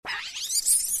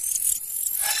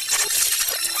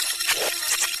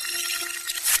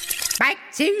Back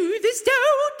to the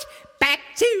start, back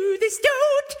to the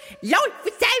start. Life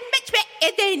was so much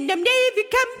better then, I'm never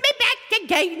coming back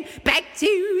again. Back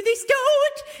to the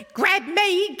start, grab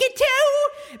my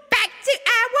guitar. Back to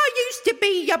how I used to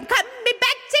be, I'm coming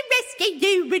back to rescue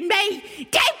you and me.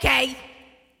 Okay,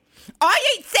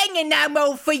 I ain't singing no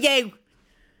more for you.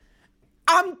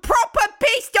 I'm proper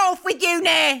pissed off with you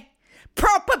now.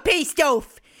 Proper pissed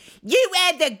off. You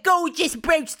had the gorgeous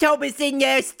Bruce Thomas in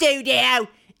your studio,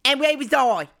 and where was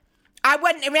I? I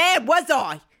wasn't around, was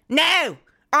I? No,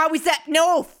 I was up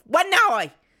north, wasn't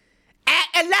I?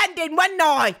 Out of London, wasn't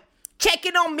I?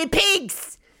 Checking on me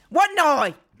pigs, wasn't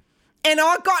I? And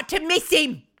I got to miss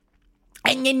him.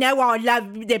 And you know I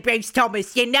love the Bruce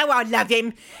Thomas. You know I love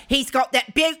him. He's got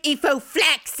that beautiful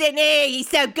flaxen hair. He's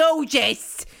so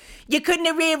gorgeous. You couldn't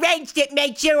have rearranged it,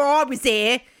 made sure I was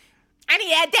here. And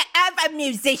he had that other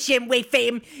musician with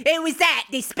him. Who was that?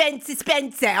 This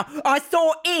Spencer. I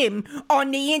saw him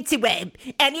on the interweb.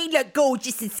 And he looked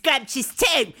gorgeous and scrumptious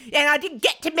too. And I didn't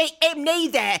get to meet him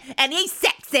neither. And he's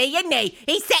sexy, isn't he?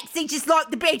 He's sexy just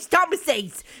like the Bruce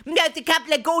Thomases. There's a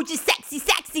couple of gorgeous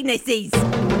sexinesses.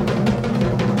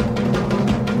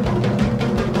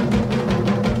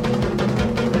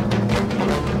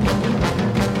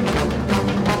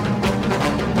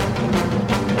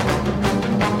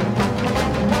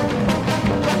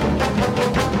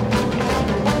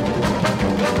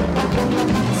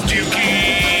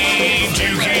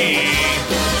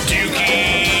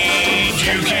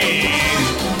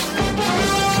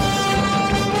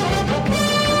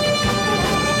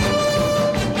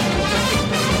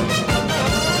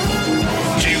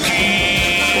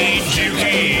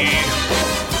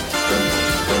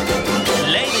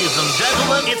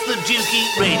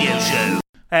 Radio show.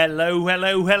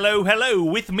 Hello.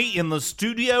 With me in the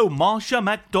studio, Marsha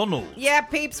MacDonald. Yeah,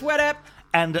 peeps, what up?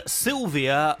 And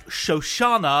Sylvia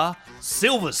Shoshana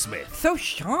Silversmith.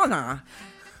 Shoshana?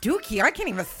 Dookie, I can't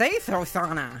even say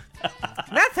Shoshana.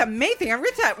 That's amazing. I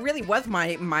wish that really was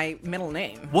my middle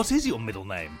name. What is your middle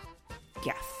name?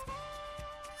 Yes.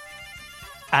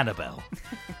 Annabelle.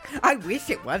 I wish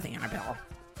it was Annabelle.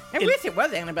 I wish it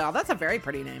was Annabelle. That's a very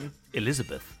pretty name.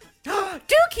 Elizabeth.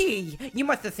 Dookie! You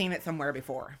must have seen it somewhere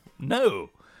before.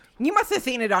 No. You must have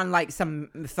seen it on, like, some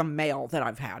mail that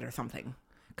I've had or something.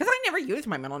 Because I never use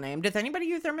my middle name. Does anybody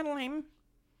use their middle name?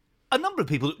 A number of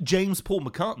people. James Paul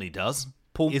McCartney does.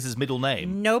 Paul is his middle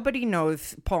name. Nobody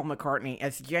knows Paul McCartney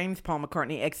as James Paul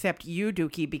McCartney except you,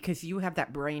 Dookie, because you have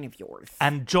that brain of yours.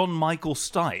 And John Michael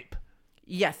Stipe.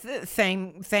 Yes,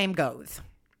 same goes.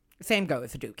 Same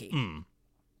goes, Dookie.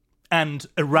 And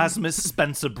Erasmus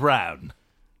Spencer Brown.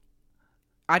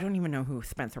 I don't even know who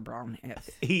Spencer Brown is.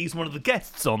 He's one of the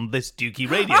guests on this Dookie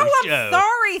radio show. I'm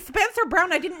sorry, Spencer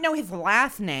Brown. I didn't know his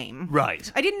last name. Right.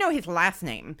 I didn't know his last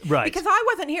name. Right. Because I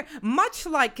wasn't here. Much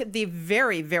like the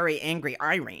very, very angry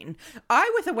Irene, I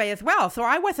was away as well, so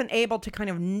I wasn't able to kind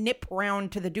of nip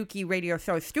round to the Dookie radio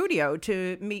show studio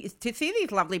to see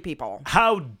these lovely people.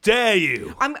 How dare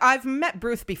you? I've met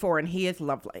Bruce before, and he is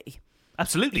lovely.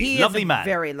 Absolutely. Lovely man.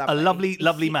 Very lovely. A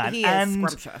lovely man. He and is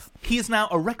scrumptious. He is now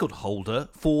a record holder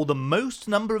for the most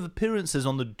number of appearances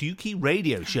on the Dookie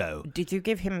radio show. Did you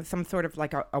give him some sort of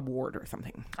like a award or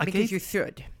something? You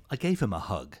should. I gave him a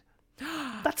hug.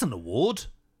 That's an award.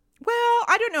 Well,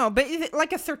 I don't know, but is it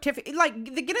like a certificate?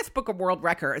 Like the Guinness Book of World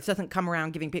Records doesn't come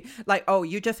around giving people like, oh,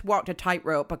 you just walked a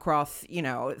tightrope across,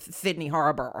 Sydney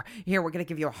Harbor. Here, we're going to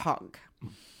give you a hug.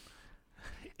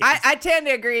 I tend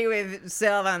to agree with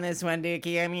Sylv on this one,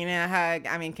 Dookie. I mean, a hug.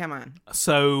 I mean, come on.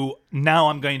 So now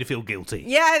I'm going to feel guilty.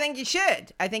 Yeah, I think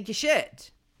you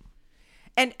should.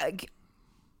 And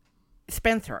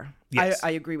Spencer. Yes.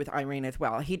 I agree with Irene as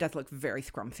well. He does look very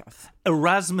scrumptious.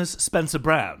 Erasmus Spencer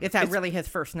Brown. Is that really his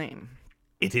first name?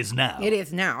 It is now. It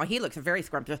is now. He looks very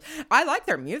scrumptious. I like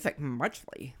their music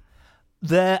muchly.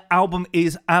 Their album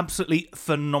is absolutely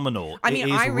phenomenal. I mean,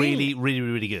 it is Irene, really, really,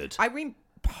 really good. Irene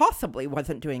possibly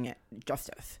wasn't doing it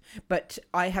justice, but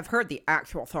I have heard the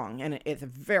actual song, and it is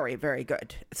very, very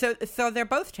good. So they're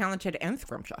both talented and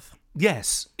scrumptious.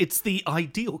 Yes, it's the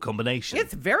ideal combination.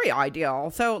 It's very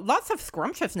ideal. So lots of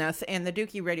scrumptiousness in the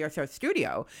Dookie Radio Show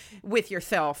studio with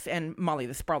yourself and Molly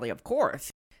the Sprawly, of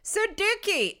course. So,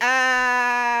 Dookie,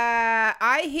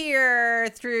 I hear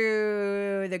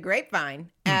through the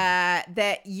grapevine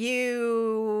that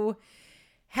you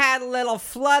had a little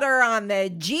flutter on the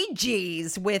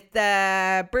GGs with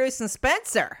Bruce and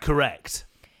Spencer. Correct.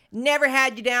 Never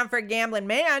had you down for a gambling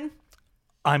man.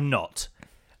 I'm not.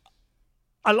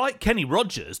 I like Kenny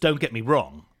Rogers, don't get me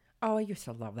wrong. Oh, I used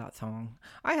to love that song.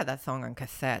 I had that song on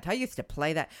cassette. I used to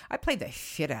play that. I played the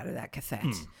shit out of that cassette.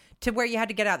 To where you had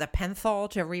to get out the pencil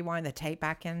to rewind the tape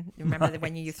back in. Remember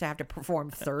when you used to have to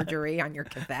perform surgery on your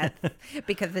cassette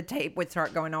because the tape would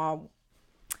start going all...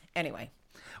 Anyway.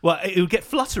 Well, it would get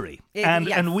fluttery,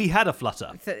 and we had a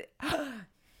flutter. So,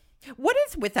 what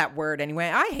is with that word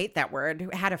anyway? I hate that word.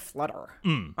 Had a flutter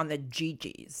on the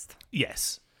GGs.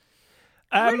 Yes.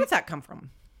 Where does that come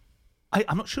from?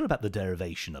 I'm not sure about the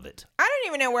derivation of it. I don't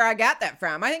even know where I got that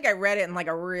from. I think I read it in like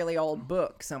a really old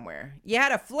book somewhere. You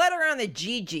had a flutter on the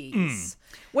GGs.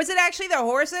 Was it actually the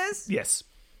horses? Yes.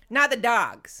 Not the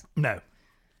dogs? No.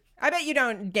 I bet you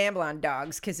don't gamble on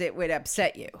dogs because it would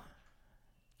upset you.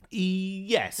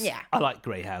 Yes. Yeah. I like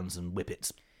greyhounds and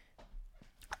whippets.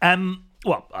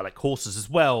 Well, I like horses as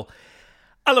well.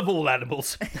 I love all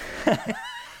animals.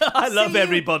 I love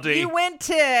everybody. You went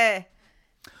to...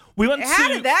 How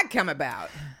did that come about?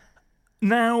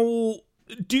 Now,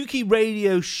 Dookie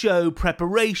radio show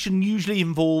preparation usually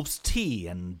involves tea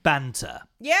and banter.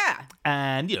 Yeah.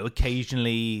 And,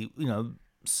 occasionally,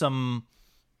 some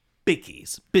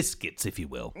bickies, biscuits, if you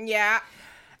will. Yeah.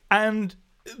 And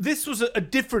this was a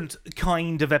different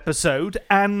kind of episode.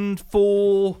 And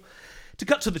to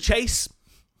cut to the chase,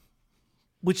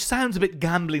 which sounds a bit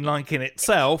gambling-like in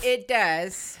itself. It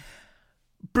does.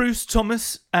 Bruce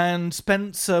Thomas and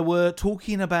Spencer were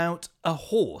talking about a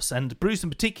horse, and Bruce in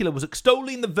particular was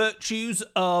extolling the virtues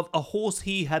of a horse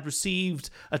he had received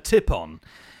a tip on,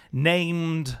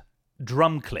 named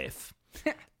Drumcliff.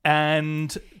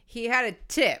 And he had a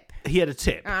tip. He had a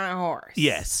tip. On a horse.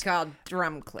 Yes. Called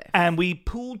Drumcliff. And we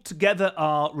pulled together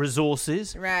our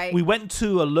resources. Right. We went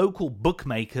to a local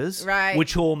bookmaker's. Right.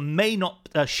 Which may not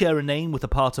share a name with a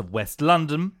part of West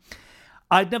London.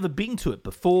 I'd never been to it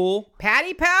before.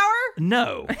 Paddy Power?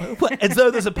 No. As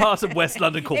though there's a part of West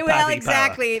London called Paddy Power. Well,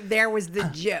 exactly. There was the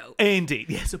joke. Indeed.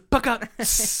 Yes. Buck up.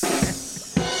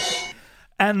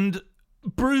 And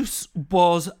Bruce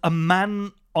was a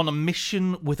man on a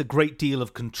mission with a great deal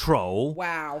of control.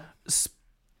 Wow.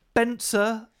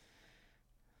 Spencer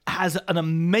has an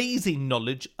amazing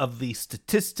knowledge of the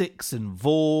statistics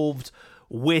involved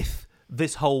with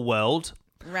this whole world.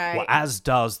 Right. Well, as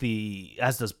does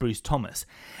Bruce Thomas.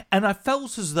 And I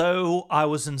felt as though I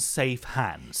was in safe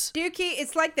hands. Dookie,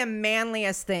 it's like the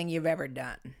manliest thing you've ever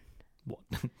done. What?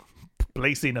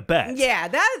 Placing a bet? Yeah,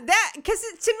 that because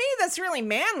to me that's really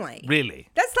manly. Really?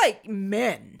 That's like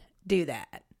men do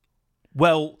that.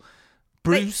 Well,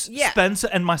 Bruce, Spencer,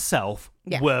 and myself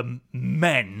were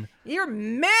men. You're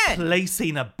men.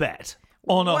 Placing a bet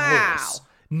on a horse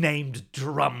named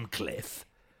Drumcliff.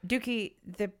 Dookie,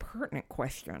 the pertinent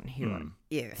question here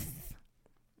is...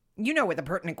 You know what the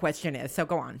pertinent question is, so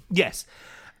go on. Yes.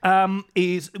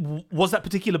 Was that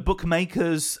particular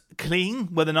bookmaker's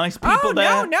clean? Were there nice people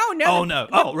there? No. Oh, no.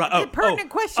 The pertinent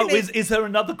question is there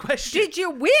another question? Did you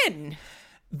win?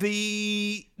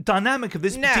 The dynamic of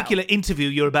this particular interview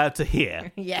you're about to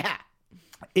hear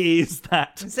is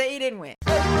that... Say you didn't win.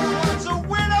 It's a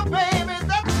winner, baby.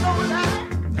 That's no lie.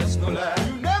 That's no lie.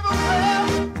 You never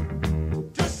fail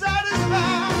to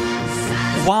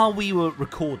satisfy. While we were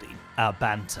recording our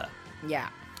banter... Yeah.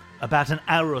 About an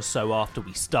hour or so after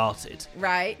we started...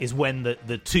 Right. Is when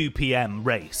the 2 p.m.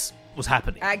 race was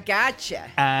happening. I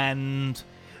gotcha. And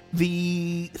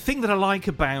the thing that I like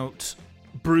about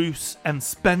Bruce and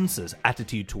Spencer's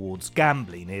attitude towards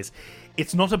gambling is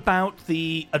it's not about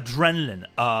the adrenaline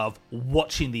of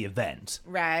watching the event.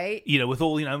 Right. With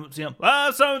all,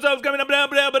 so-and-so's coming up, blah,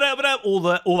 blah, blah, blah,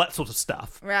 all that sort of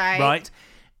stuff. Right. Right?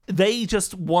 They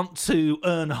just want to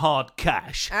earn hard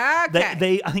cash.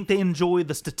 Okay. I think they enjoy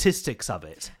the statistics of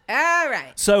it. All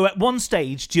right. So at one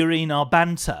stage during our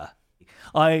banter,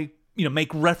 I,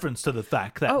 make reference to the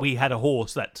fact that we had a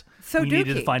horse that we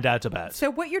needed to find out about.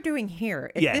 So what you're doing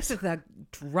here is this is a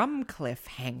Drumcliff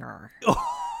hanger.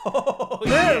 Oh, Boom,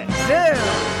 yes.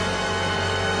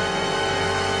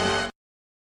 boom.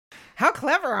 How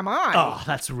clever am I? Oh,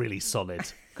 that's really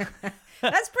solid.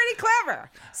 That's pretty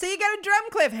clever. So you got a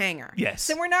Drumcliff hanger. Yes.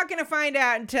 So we're not going to find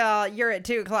out until you're at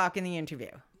 2:00 in the interview.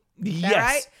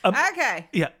 Yes. Right? Okay.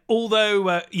 Yeah. Although,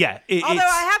 Although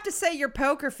I have to say your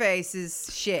poker face is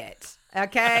shit.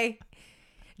 Okay.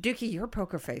 Dookie, your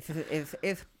poker face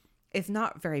is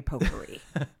not very pokery.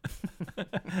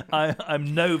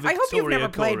 I'm no Victoria I hope you've never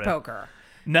played Cora. poker.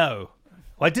 No.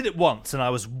 I did it once and I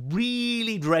was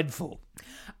really dreadful.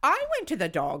 I went to the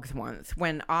dogs once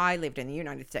when I lived in the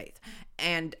United States,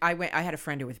 and I had a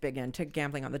friend who was big into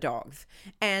gambling on the dogs.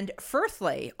 And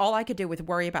firstly, all I could do was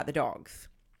worry about the dogs.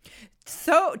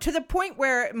 So to the point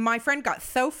where my friend got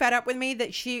so fed up with me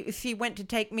that she went to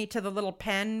take me to the little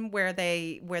pen where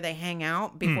they hang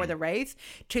out before the race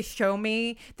to show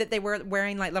me that they were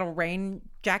wearing like little rain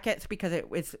jackets because it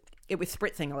was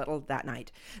spritzing a little that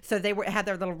night. So they had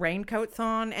their little raincoats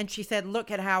on, and she said, "Look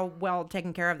at how well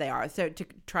taken care of they are." So to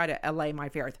try to allay my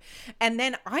fears, and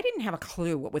then I didn't have a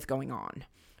clue what was going on.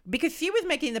 Because she was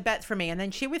making the bets for me, and then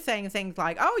she was saying things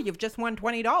like, "Oh, you've just won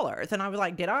 $20," and I was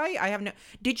like, "Did I? I have no."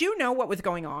 Did you know what was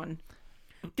going on?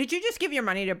 Did you just give your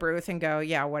money to Bruce and go,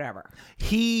 "Yeah, whatever"?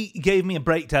 He gave me a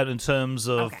breakdown in terms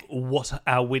of what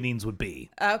our winnings would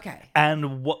be. Okay.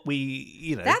 And what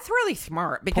we, That's really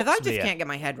smart because I just yeah. can't get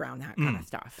my head around that kind of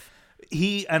stuff.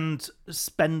 He and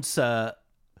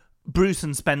Bruce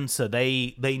and Spencer,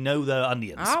 they know their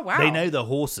onions. Oh, wow. They know their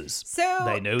horses. So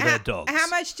they know their dogs. How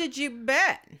much did you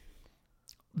bet?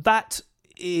 That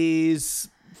is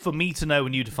for me to know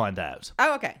and you to find out.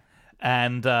 Oh, okay.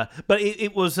 And but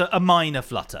it was a minor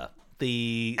flutter.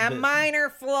 Minor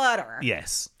flutter.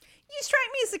 Yes. You strike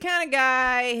me as the kind of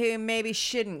guy who maybe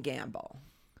shouldn't gamble.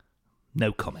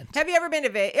 No comment. Have you ever been to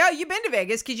Vegas? Oh, you've been to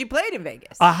Vegas because you played in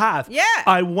Vegas. I have. Yeah.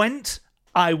 I went.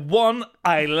 I won,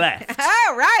 I left.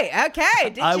 Oh, right.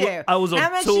 Okay. Did you? I was on How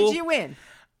much tour. did you win?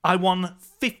 I won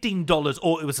 $15,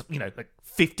 or it was, like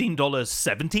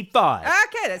 $15.75.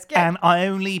 Okay, that's good. And I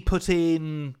only put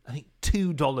in, I think,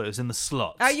 $2 in the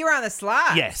slots. Oh, you were on the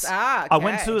slots? Yes. Ah, okay. I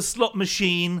went to a slot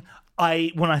machine.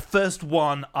 When I first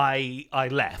won, I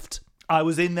left. I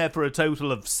was in there for a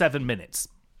total of 7 minutes.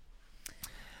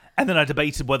 And then I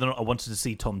debated whether or not I wanted to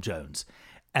see Tom Jones.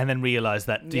 And then realised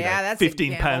that that's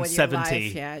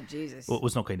 £15.70 yeah, Jesus.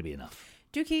 was not going to be enough.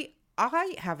 Dookie,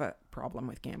 I have a problem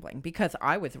with gambling because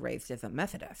I was raised as a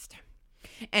Methodist.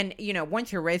 And,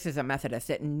 once you're raised as a Methodist,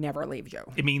 it never leaves you.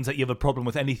 It means that you have a problem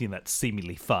with anything that's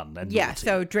seemingly fun. And yeah, naughty.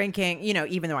 so drinking,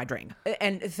 even though I drink.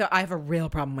 And so I have a real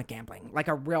problem with gambling, like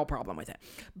a real problem with it.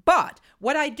 But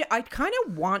what I do, I kind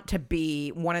of want to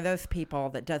be one of those people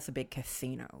that does the big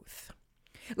casinos.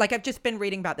 Like I've just been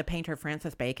reading about the painter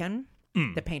Francis Bacon.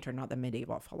 The painter, not the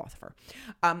medieval philosopher.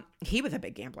 He was a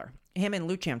big gambler. Him and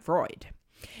Lucian Freud.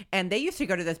 And they used to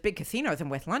go to those big casinos in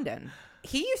West London.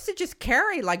 He used to just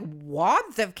carry like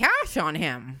wads of cash on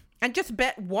him and just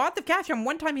bet wads of cash. And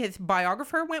one time his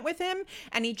biographer went with him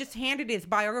and he just handed his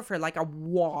biographer like a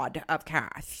wad of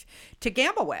cash to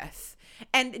gamble with.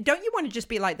 And don't you want to just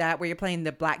be like that where you're playing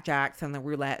the blackjacks and the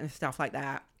roulette and stuff like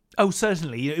that? Oh,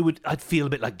 certainly. I'd feel a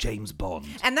bit like James Bond.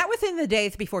 And that was in the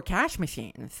days before cash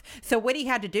machines. So what he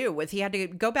had to do was he had to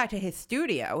go back to his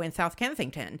studio in South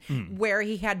Kensington where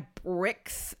he had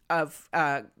bricks of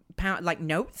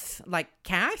notes, like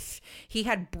cash. He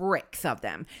had bricks of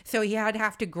them. So he had to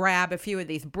have to grab a few of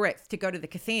these bricks to go to the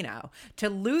casino, to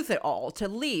lose it all, to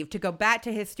leave, to go back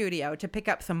to his studio, to pick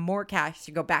up some more cash,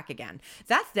 to go back again.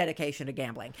 That's dedication to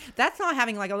gambling. That's not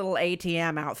having like a little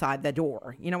ATM outside the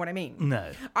door. You know what I mean?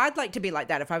 No. I'd like to be like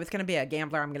that. If I was going to be a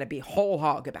gambler, I'm going to be whole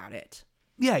hog about it.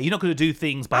 Yeah, you're not going to do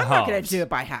things by halves. I'm not going to do it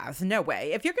by halves. No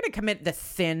way. If you're going to commit the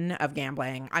sin of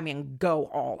gambling, go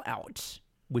all out.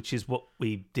 Which is what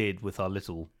we did with our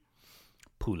little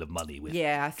pool of money. With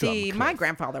see, my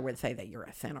grandfather would say that you're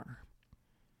a sinner.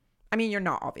 I mean, you're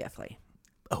not, obviously.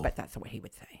 Oh, but that's what he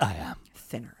would say. I am.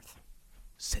 Sinners.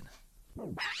 Sinner.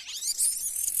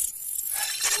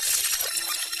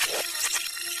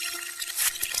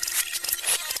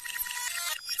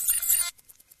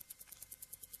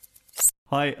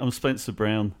 Hi, I'm Spencer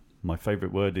Brown. My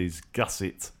favourite word is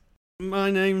gusset.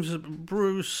 My name's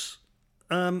Bruce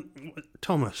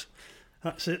Thomas.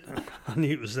 That's it. I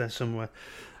knew it was there somewhere.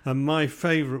 And my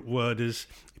favourite word is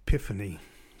epiphany.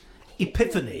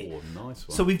 Epiphany. Oh, nice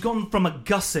one. So we've gone from a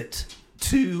gusset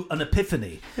to an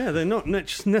epiphany. Yeah, they're not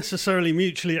necessarily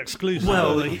mutually exclusive.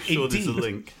 Well, I'm sure indeed. there's a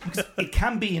link. It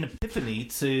can be an epiphany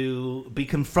to be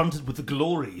confronted with the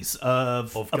glories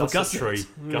of a gussetry.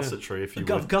 gusset. Gussetry, if you Of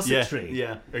will. gussetry.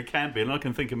 Yeah, it can be. And I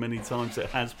can think of many times it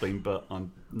has been, but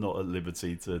I'm not at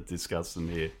liberty to discuss them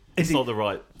here. It's Indeed. not the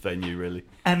right venue, really.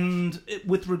 And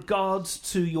with regards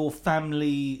to your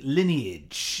family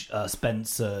lineage,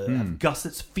 Spencer, have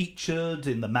gussets featured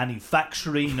in the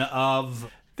manufacturing of...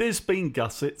 There's been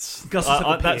gussets. Gussets have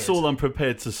appeared. That's all I'm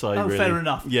prepared to say, Oh, really. fair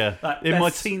enough. Yeah. In my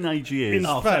That's- teenage years. In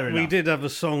Oh, fair fact, we enough. did have a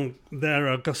song, There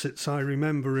Are Gussets I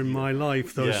Remember in My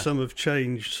Life, though Yeah. some have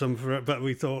changed, some but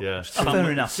we thought... Yeah.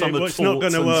 fair enough. Some Well, have it's not fought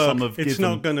going to and work. some have It's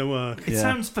given. not going to work. It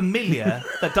sounds familiar.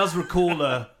 That does recall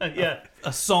a... Yeah.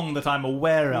 a song that I'm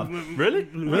aware of. Really?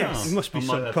 Yes. It must be I might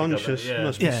have to go subconscious. back, yeah.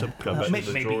 Must be Yeah. Go back subconscious.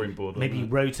 to the drawing board. on Maybe he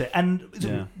that. wrote it. And so,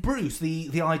 Yeah. Bruce,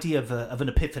 the idea of an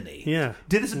epiphany. Yeah.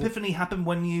 Did this epiphany happen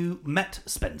when you met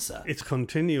Spencer? It's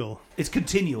continual. It's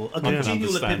continual. A can continual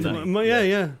understand epiphany.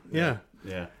 that. Yeah.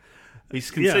 Yeah. He's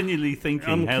continually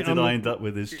thinking, how did I end up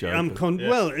with this joke? I'm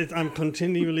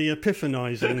continually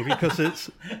epiphanizing because it's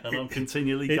and I'm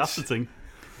continually it's- gusseting.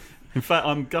 In fact,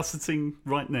 I'm gusseting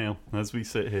right now as we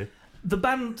sit here. The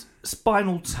band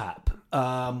Spinal Tap,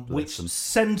 which them.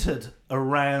 centred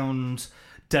around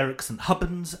Derek St.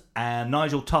 Hubbins and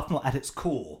Nigel Tufnell at its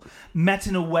core, met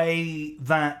in a way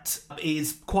that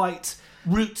is quite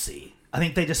rootsy. I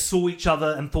think they just saw each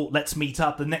other and thought, let's meet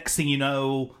up. The next thing you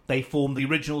know, they formed the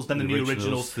Originals, then the New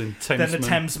Originals, then then the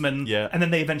Thamesmen, Yeah. and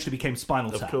then they eventually became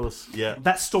Spinal Of Tap. course, yeah.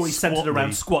 That story centred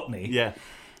around Squatney. Yeah.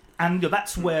 And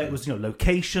that's where it was,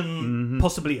 location,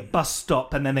 possibly a bus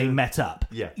stop, and then they met up.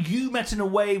 Yeah. You met in a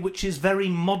way which is very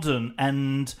modern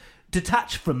and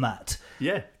detached from that.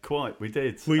 Yeah, quite. We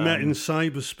did. we met in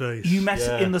cyberspace. You met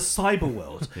Yeah. in the cyber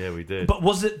world. Yeah, we did. But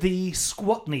was it the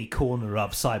Squatney corner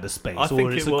of cyberspace, I think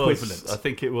or its it was. equivalent? I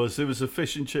think it was. There was a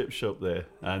fish and chip shop there,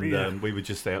 and we were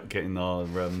just out getting our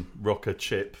rocker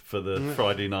chip for the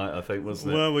Friday night. I think,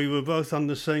 wasn't it? Well, we were both on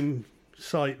the same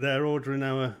site there, ordering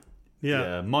our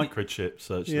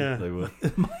microchips. Actually, Yeah. they were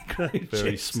Microchips.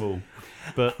 very small.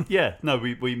 But yeah, no,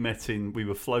 we met in. We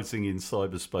were floating in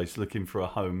cyberspace looking for a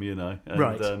home, And,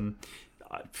 Right.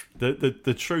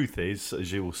 The truth is,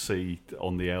 as you will see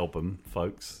on the album,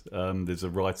 folks, there's a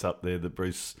write up there that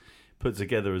Bruce put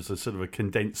together as a sort of a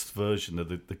condensed version of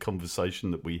the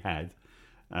conversation that we had.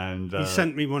 And he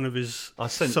sent me one of his I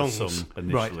sent songs. the song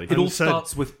Right. initially. It all And said-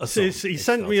 starts with a So song. he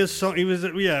sent me a song. He was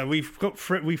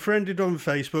we friended on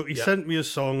Facebook. He sent me a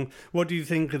song. What do you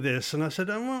think of this? And I said,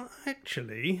 well,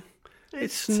 actually,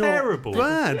 it's not terrible.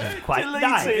 bad. Quite Delete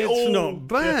nice. it It's all. not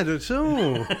bad at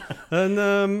all.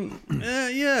 And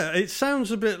it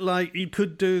sounds a bit like you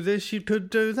could do this, you could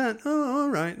do that. Oh, all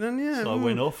right then, yeah. So I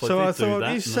went off, I So did I do thought that, he and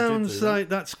I did sounds do that. like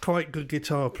that's quite good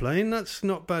guitar playing. That's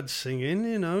not bad singing,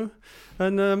 and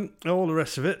all the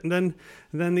rest of it. And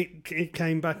then it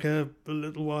came back a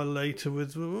little while later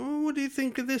with, what do you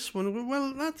think of this one?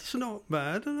 Well, that's not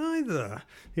bad either.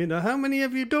 How many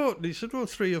have you done? He said,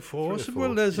 3 or 4. I said,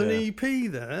 well, there's an yeah.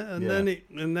 EP there, and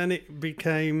Yeah. then it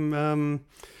became.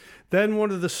 Then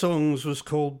one of the songs was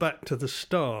called "Back to the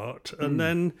Start," and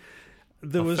then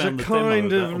there I was found a the demo kind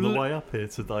of that of on the way up here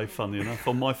today, funny enough,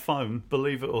 on my phone,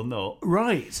 believe it or not.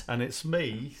 Right. And it's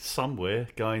me somewhere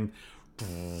going.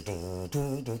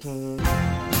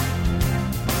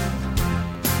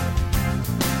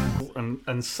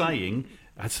 And saying,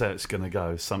 that's how it's going to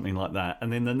go, something like that.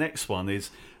 And then the next one is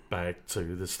back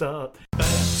to the start. Back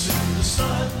to the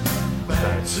start.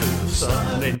 Back to the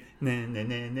start. And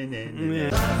then,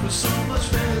 Yeah. was so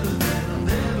much better than I'm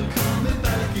never coming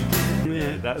back again.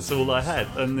 Yeah. that's all I had.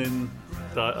 And then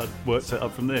I worked it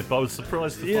up from there. But I was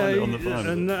surprised to find it on the phone.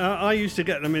 and I used to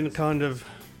get them in kind of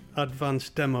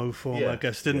advanced demo form, Yeah, I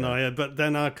guess, didn't yeah. I? But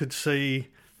then I could see.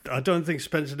 I don't think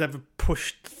Spencer had ever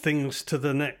pushed things to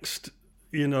the next,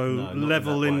 not in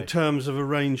level that in way. terms of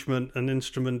arrangement and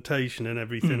instrumentation and Hmm.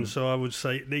 everything. So I would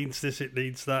say it needs this, it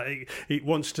needs that. It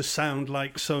wants to sound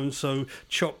like so and so.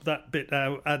 Chop that bit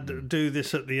out. Hmm. Do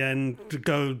this at the end. To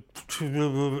go,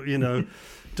 to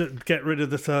get rid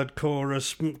of the third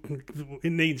chorus.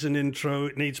 It needs an intro.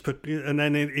 It needs, and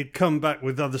then it'd come back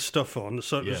with other stuff on.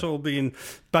 So it was Yeah. all being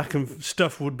back and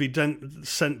stuff would be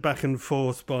sent back and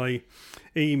forth by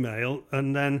email,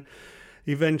 and then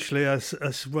eventually,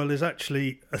 as well, there's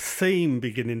actually a theme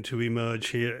beginning to emerge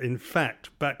here. In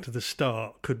fact, Back to the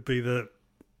Start could be the.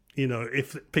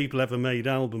 If people ever made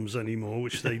albums anymore,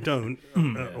 which they don't,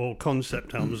 or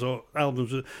concept albums, or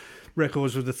albums,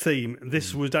 records with a theme,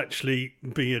 this would actually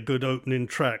be a good opening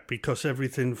track because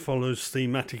everything follows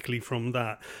thematically from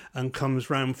that and comes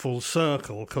round full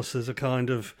circle because there's a kind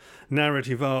of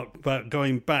narrative arc about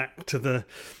going back to the.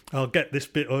 I'll get this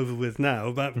bit over with now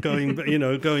about going,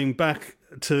 going back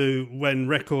to when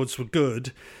records were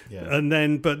good,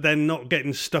 but then not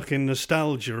getting stuck in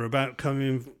nostalgia about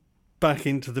coming back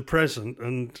into the present,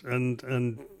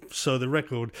 and so the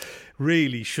record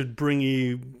really should bring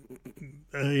you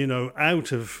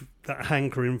out of that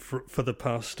hankering for the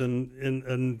past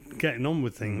and getting on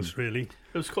with things. Really,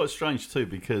 It was quite strange too,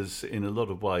 because in a lot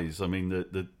of ways, I mean,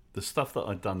 the stuff that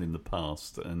I'd done in the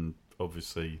past, and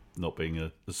obviously not being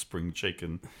a spring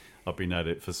chicken, I've been at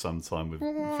it for some time with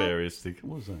various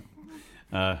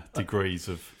degrees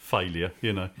of failure,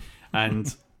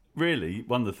 and really,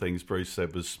 one of the things Bruce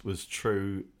said was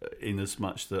true in as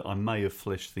much that I may have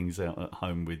fleshed things out at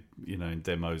home with, in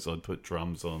demos, I'd put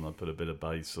drums on, I'd put a bit of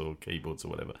bass or keyboards or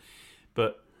whatever.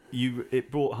 But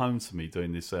it brought home to me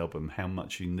doing this album how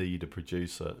much you need a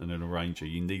producer and an arranger.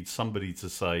 You need somebody to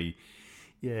say,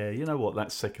 yeah, you know what,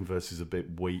 that second verse is a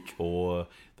bit weak, or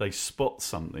they spot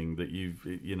something that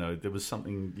there was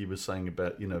something you were saying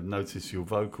about, notice your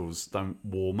vocals don't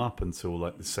warm up until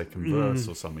like the second verse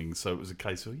or something. So it was a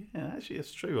case of, yeah, actually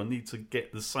that's true. I need to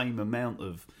get the same amount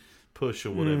of push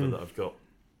or whatever that I've got.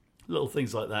 Little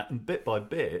things like that. And bit by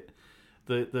bit,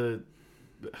 the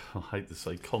I hate to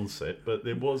say concept, but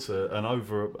there was an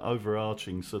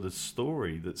overarching sort of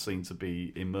story that seemed to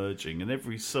be emerging. And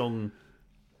every song,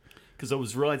 because I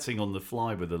was writing on the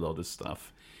fly with a lot of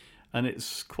stuff, and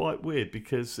it's quite weird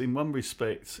because in one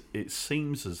respect it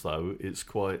seems as though it's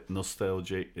quite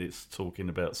nostalgic. It's talking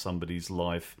about somebody's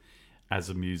life as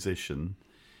a musician.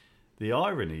 The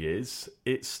irony is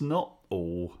it's not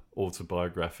all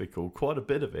autobiographical. Quite a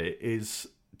bit of it is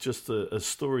just a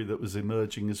story that was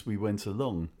emerging as we went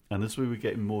along, and as we were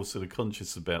getting more sort of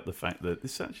conscious about the fact that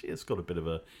this actually has got a bit of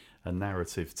a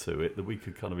narrative to it, that we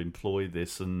could kind of employ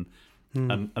this and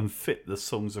fit the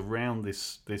songs around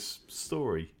this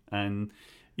story. And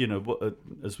what,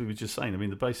 as we were just saying, I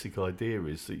mean, the basic idea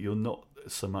is that you're not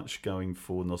so much going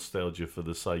for nostalgia for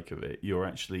the sake of it. You're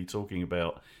actually talking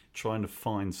about trying to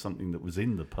find something that was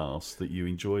in the past that you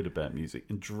enjoyed about music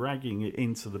and dragging it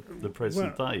into the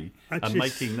present day, and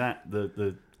making that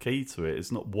the key to it.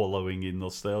 It's not wallowing in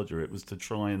nostalgia. It was to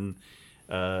try and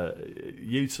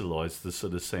utilise the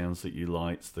sort of sounds that you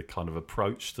liked, the kind of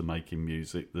approach to making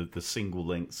music, the single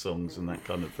length songs and that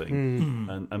kind of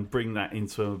thing, and bring that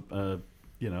into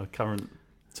a current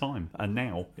time and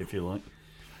now, if you like.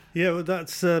 Yeah, well,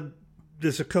 that's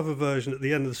there's a cover version at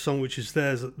the end of the song which is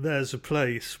There's a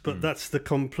Place, but that's the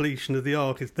completion of the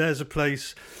arc. It's There's a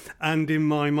Place, and In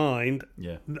My Mind,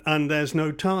 and There's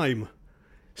No Time.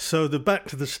 So the back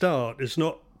to the start is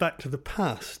not back to the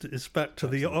past, it's back to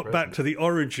the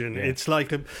origin. Yeah. It's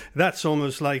like that's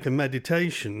almost like a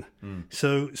meditation.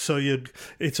 So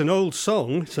it's an old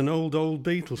song, it's an old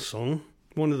Beatles song,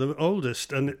 one of the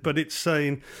oldest, but it's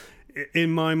saying,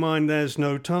 in my mind there's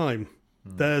no time,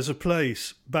 there's a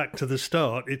place, back to the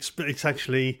start. It's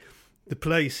actually, the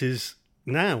place is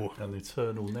now, an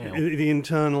eternal now, the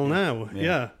internal now.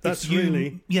 Yeah, that's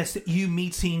really you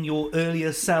meeting your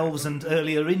earlier selves and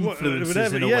earlier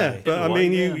influences in a way. But I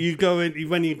mean, you go in,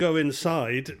 when you go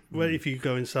inside. Well, if you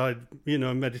go inside,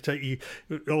 meditate,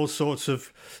 all sorts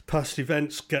of past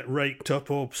events get raked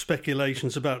up, or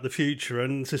speculations about the future,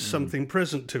 and there's something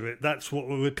present to it. That's what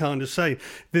we were kind of saying.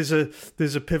 There's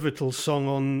a pivotal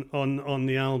song on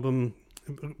the album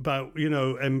about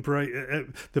embrace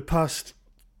the past.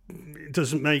 It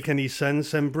doesn't make any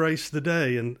sense. Embrace the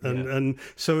day, and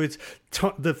so it's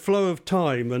the flow of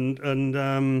time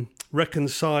and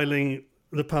reconciling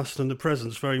the past and the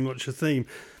present's very much a theme.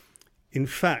 In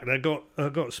fact, I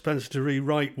got Spencer to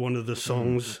rewrite one of the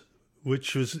songs,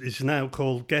 which is now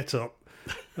called Get Up.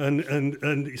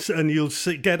 And you'll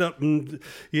see, get up, and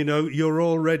you're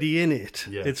already in it.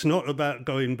 It's not about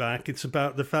going back, it's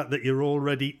about the fact that you're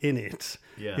already in it.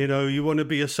 You want to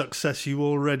be a success, you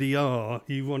already are.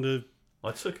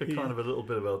 I took a kind of a little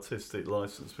bit of artistic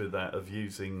license with that, of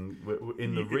using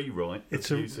in the rewrite,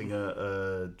 using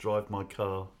a drive my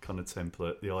car kind of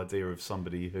template, the idea of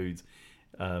somebody who'd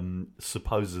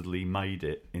supposedly made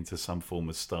it into some form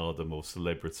of stardom or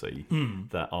celebrity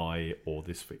that I, or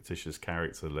this fictitious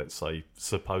character, let's say,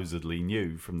 supposedly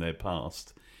knew from their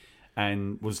past,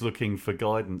 and was looking for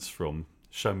guidance from.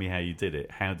 Show me how you did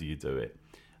it. How do you do it?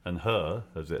 And her,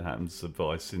 as it happens,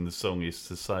 advice in the song is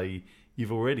to say,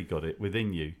 you've already got it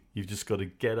within you. You've just got to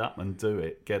get up and do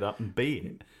it. Get up and be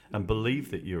it. And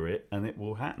believe that you're it, and it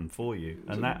will happen for you.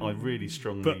 And that I really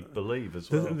strongly believe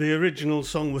as well. The original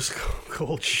song was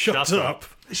called Shut Up.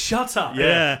 Shut Up.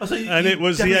 Yeah. Oh, so and it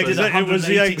was the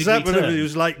exact one. It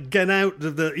was like, get out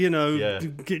of the,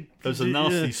 it was a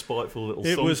nasty, spiteful little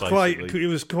song. It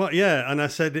was quite. And I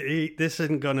said, this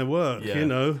isn't going to work.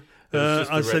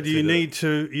 I said you need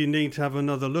to have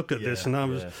another look at this, and I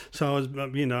was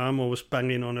I'm always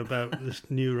banging on about this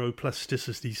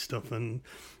neuroplasticity stuff, and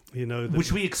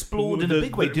which we explored in a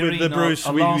big way during the Bruce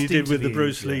our last we did with the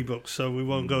Bruce Lee yeah. book, so we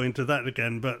won't go into that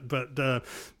again. But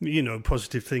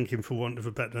positive thinking, for want of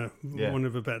a better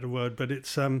word. But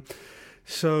it's our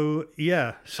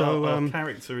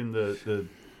character in the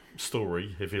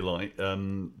story, if you like.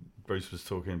 Bruce was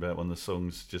talking about one of the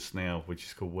songs just now, which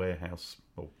is called Warehouse.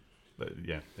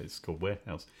 It's called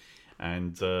Warehouse,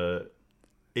 and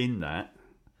in that,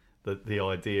 the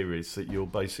idea is that you're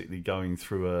basically going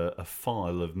through a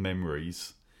file of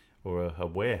memories, or a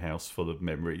warehouse full of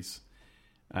memories,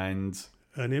 and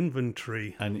An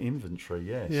inventory.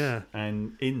 Yes. Yeah.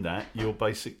 And in that, you're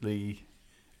basically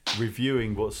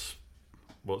reviewing what's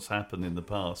happened in the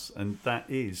past, and that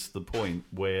is the point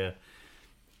where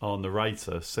our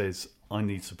narrator says, "I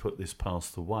need to put this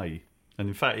past away." And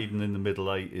in fact, even in the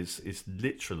middle eight, it's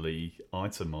literally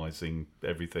itemising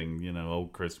everything,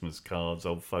 old Christmas cards,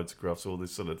 old photographs, all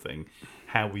this sort of thing,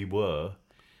 how we were.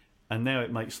 And now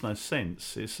it makes no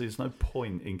sense. There's no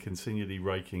point in continually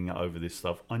raking over this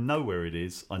stuff. I know where it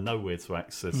is. I know where to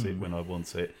access it when I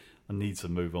want it. I need to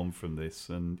move on from this.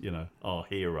 And, our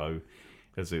hero,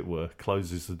 as it were,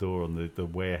 closes the door on the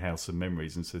warehouse of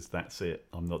memories and says, "That's it.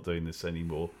 I'm not doing this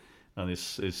anymore." And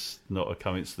it's not a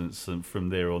coincidence. And from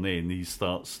there on in, his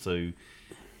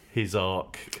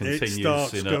arc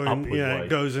continues in an upward way. It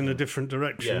goes in a different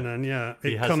direction, and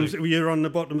you're on the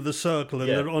bottom of the circle, and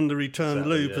they're on the return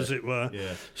loop, as it were.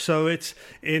 Yeah. So it's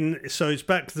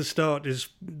back to the start, is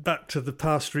back to the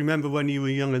past. Remember when you were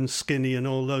young and skinny, and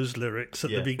all those lyrics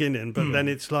at the beginning. But then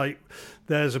it's like,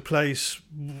 there's a place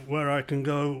where I can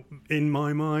go in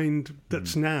my mind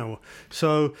that's now.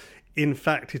 So, in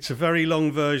fact, it's a very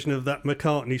long version of that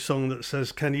McCartney song that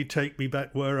says, "Can you take me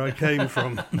back where I came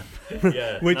from?"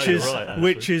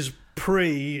 which is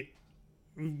pre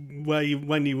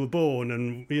when you were born,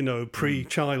 and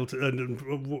pre-child, and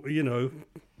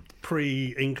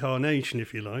pre-incarnation,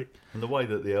 if you like. And the way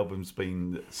that the album's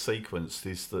been sequenced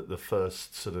is that the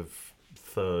first sort of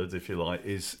third, if you like,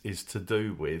 is to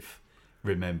do with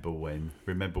remember when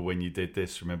you did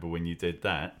this, remember when you did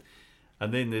that.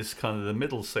 And then there's kind of the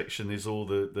middle section is all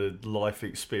the life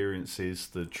experiences,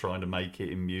 the trying to make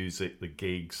it in music, the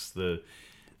gigs, the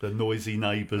noisy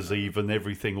neighbours, even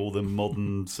everything, all the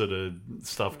modern sort of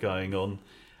stuff going on.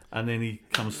 And then he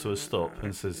comes to a stop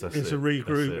and says, "That's it's it. a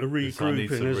regrouping, I need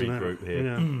to isn't regroup it? here."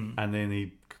 Yeah. And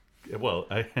then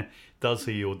does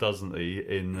he or doesn't he,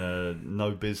 in No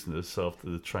Business, after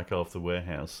the track after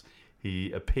Warehouse,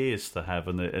 he appears to have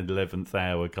an 11th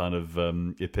hour kind of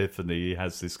epiphany. He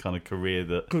has this kind of career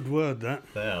that... Good word, that.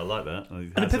 Yeah, I like that.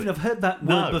 An epiphany, I've heard that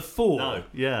word before. No,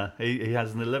 yeah. He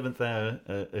has an 11th hour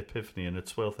epiphany and a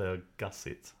 12th hour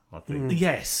gusset, I think.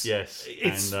 Yes.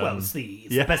 It's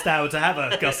the best hour to have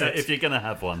a gusset. If you're going to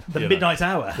have one. The midnight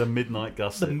hour. The midnight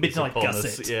gusset. The midnight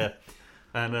gusset. Yeah.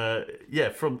 And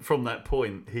from that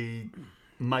point, he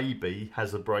maybe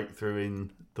has a breakthrough in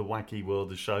the wacky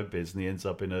world of showbiz, and he ends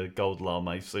up in a gold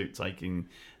lame suit taking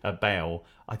a bow.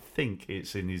 I think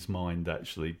it's in his mind,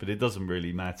 actually, but it doesn't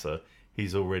really matter.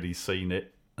 He's already seen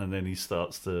it, and then he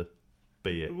starts to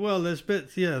be it. Well, there's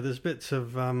bits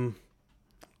of, I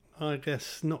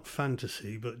guess, not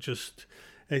fantasy, but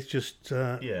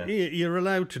you're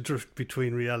allowed to drift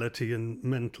between reality and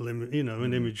mental, and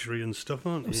imagery and stuff,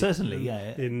 aren't you? Certainly,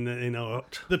 yeah. In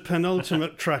art, the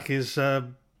penultimate track is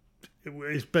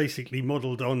basically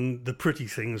modelled on the Pretty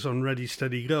Things on Ready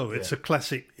Steady Go. It's a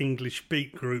classic English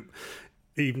beat group,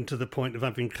 even to the point of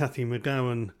having Cathy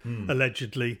McGowan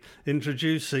allegedly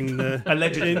introducing the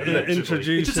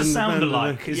introducing. It just sound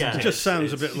alike. It just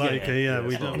sounds a bit like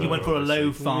we don't. You went for a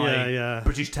lo-fi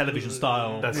British television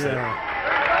style. That's it.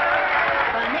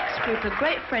 Our next group are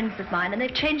great friends of mine, and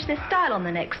they've changed their style on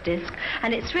the next disc,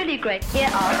 and it's really great. Here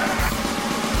are.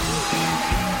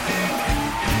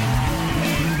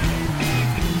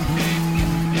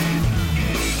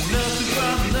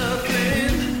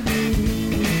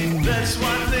 That's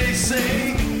what they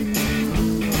say. Every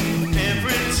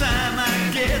time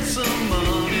I get some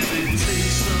money, they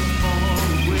take some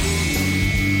more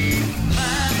away.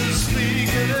 Mind the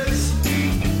speakers,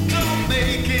 don't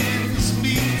make ends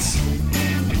meet.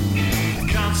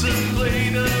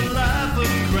 Contemplate a life of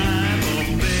crime or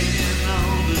begging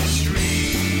on the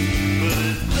street. But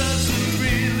it doesn't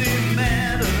really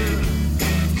matter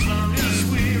as long as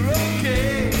we're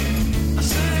okay. I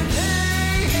said,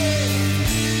 hey,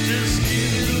 just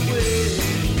give it away.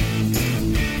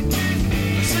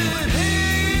 I said,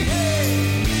 hey,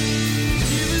 just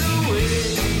give it away.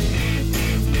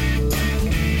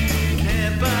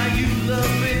 Can't buy you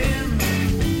loving,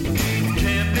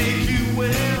 can't make you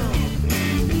well.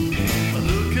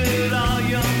 Look at all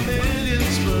your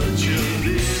millions, but you're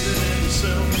living in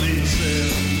self-made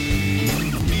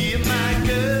hell. Me and my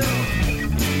girl,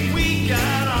 we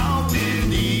got all we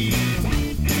need.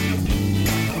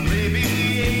 Maybe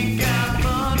we ain't got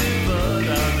money, but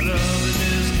our loving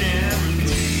is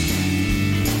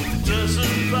guaranteed.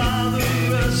 Doesn't bother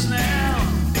us now,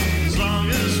 as long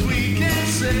as we can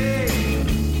say,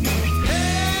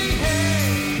 hey,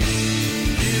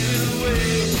 give it away.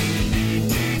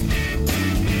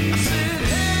 I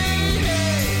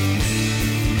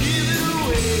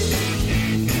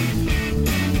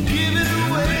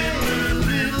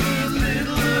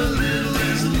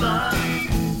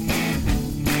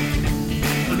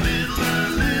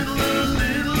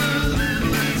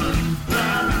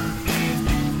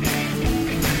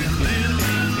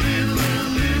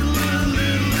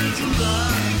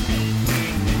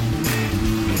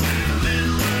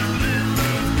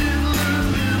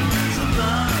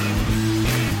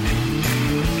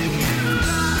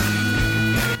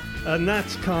And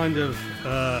that's kind of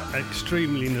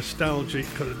extremely nostalgic,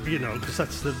 you know, because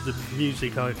that's the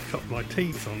music I cut my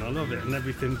teeth on. I love it and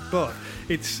everything, but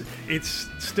it's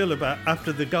still about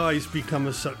after the guy's become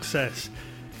a success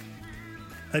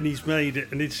and he's made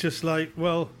it, and it's just like,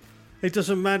 well, it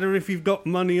doesn't matter if you've got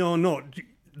money or not.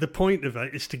 The point of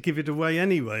it is to give it away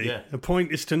anyway. Yeah. The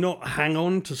point is to not hang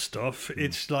on to stuff.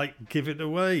 It's like, give it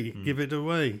away, give it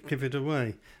away, give it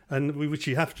away. And which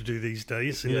you have to do these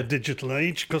days in the digital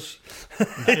age, because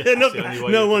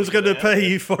no one's going to pay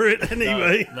you for it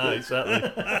anyway. No,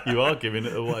 exactly. You are giving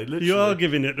it away, literally. You are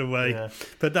giving it away. Yeah.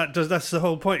 But that's the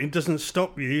whole point. It doesn't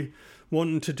stop you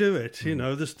wanting to do it. You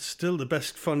know, there's still the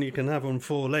best fun you can have on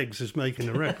four legs is making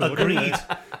a record.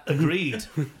 Agreed.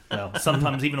 Well,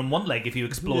 sometimes even on one leg if you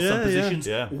explore some positions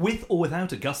with or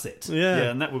without a gusset. Yeah,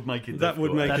 and that would make it that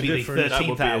would make That'd a be the difference. 13th That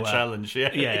would be hour. a challenge,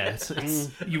 yeah. Yeah,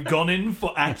 you've gone in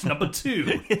for act number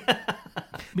 2. I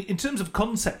mean, in terms of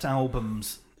concept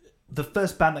albums, the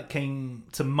first band that came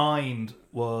to mind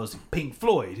was Pink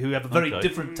Floyd, who have a very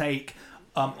different take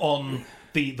on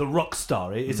the rock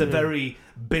star. It's a very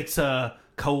bitter,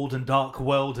 cold and dark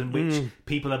world in which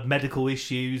people have medical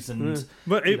issues and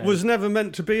But it was never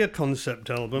meant to be a concept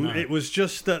album. No. It was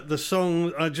just that the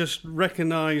song, I just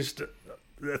recognised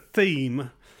a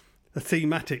theme, a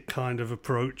thematic kind of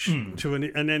approach to an,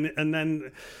 and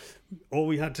then all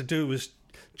we had to do was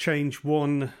change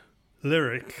one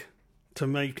lyric to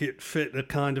make it fit a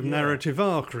kind of narrative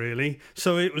arc, really.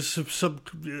 So it was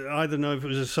I don't know if it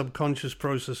was a subconscious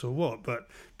process or what, but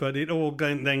it all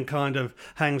then kind of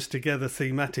hangs together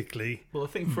thematically. Well, I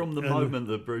think from the moment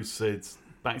that Bruce said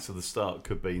Back to the Start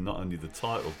could be not only the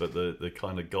title, but the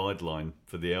kind of guideline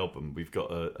for the album, we've got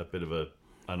a bit of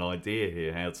an idea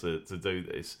here how to do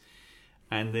this.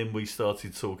 And then we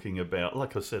started talking about,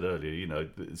 like I said earlier, you know,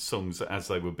 songs as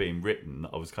they were being written,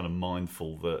 I was kind of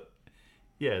mindful that,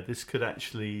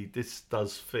 this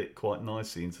does fit quite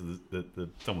nicely into the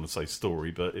don't want to say story,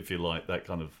 but if you like, that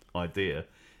kind of idea.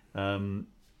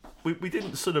 We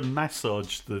didn't sort of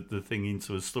massage the thing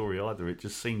into a story either. It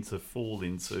just seemed to fall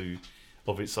into,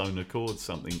 of its own accord,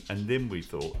 something. And then we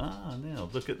thought, now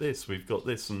look at this, we've got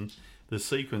this, and the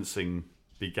sequencing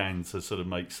began to sort of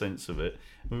make sense of it.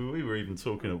 I mean, we were even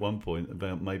talking at one point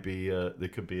about maybe there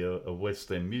could be a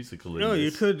West End musical in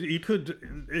this. You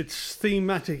could. It's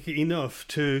thematic enough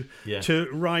to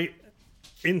write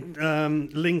in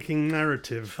linking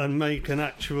narrative and make an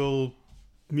actual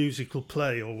musical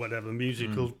play or whatever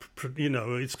musical. You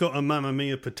know, it's got a Mamma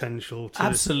Mia potential.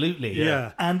 Absolutely,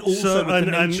 yeah. And also with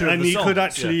the nature of the you songs. could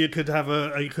actually you could have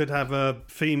a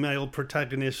female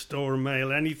protagonist or a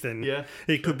male anything. Yeah,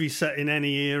 it could be set in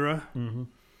any era. Mm-hmm.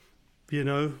 You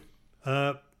know,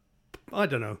 I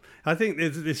don't know. I think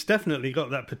it's definitely got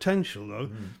that potential though.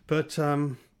 But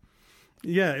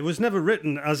it was never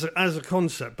written as a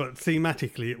concept, but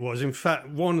thematically it was. In fact,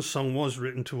 one song was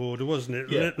written to order, wasn't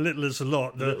it? Yeah. Little is a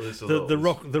lot. The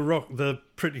rock, the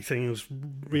pretty things.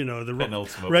 You know, the rock.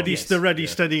 The Ready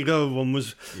Steady Go one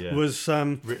was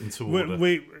written to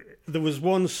order. There was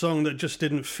one song that just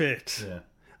didn't fit. Yeah.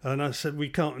 And I said, we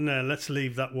can't. No, let's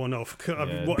leave that one off.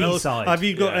 What B-side. else? Have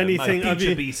you got anything? Have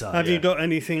B-side, you got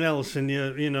anything else in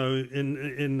your,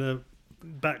 in the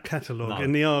back catalogue,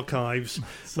 in the archives?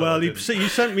 Well, you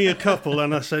sent me a couple,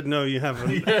 and I said, no, you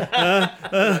haven't.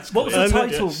 What was the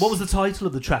title? What was the title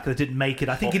of the track that didn't make it?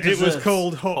 I think it was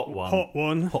called Hot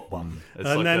One. Hot One. It's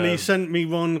And like then he sent me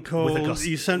one called.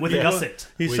 He sent with me a gusset.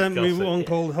 He sent me one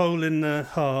called Hole in the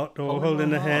Heart or Hole in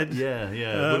the Head.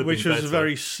 Yeah. Which was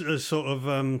very sort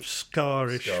of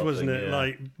scarish, wasn't it?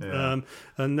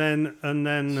 And then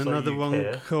another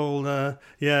one called a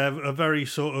very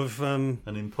sort of an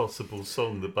impossible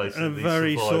song that basically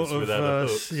very survives sort without a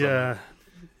hook.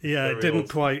 It didn't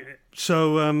quite.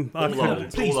 So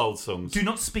all old songs. Do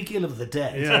not speak ill of the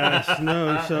dead. Yes,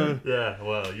 no. So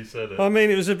well, you said it. I mean,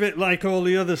 it was a bit like all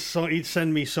the other songs. He'd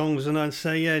send me songs, and I'd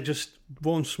say, just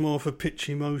once more for pitch,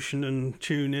 emotion, and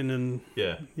tuning, and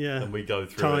and we go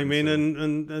through timing,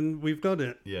 and we've got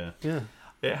it. Yeah.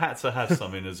 It had to have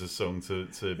something as a song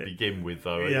to begin with,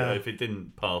 though. Yeah. If it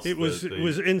didn't pass, it was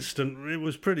instant. It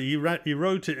was pretty. You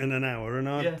wrote it in an hour, and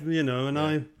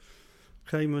I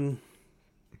came and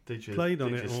played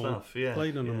on it all. Stuff. Yeah.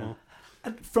 Played on them all.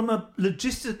 And from a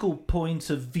logistical point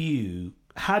of view,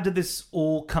 how did this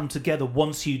all come together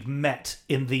once you'd met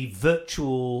in the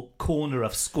virtual corner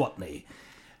of Squatney?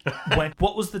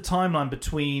 What was the timeline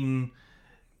between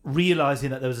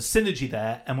realising that there was a synergy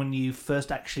there and when you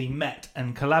first actually met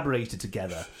and collaborated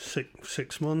together?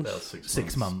 6 months. About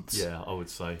 6 months. Yeah, I would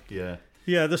say, yeah.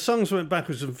 Yeah, the songs went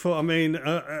backwards and forwards. I mean,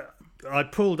 I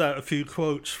pulled out a few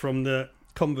quotes from the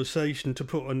conversation to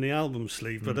put on the album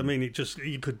sleeve, but I mean, you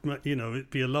could, it'd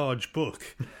be a large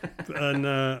book, and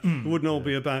it wouldn't all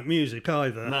be about music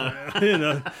either.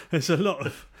 No. There's a lot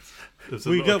of.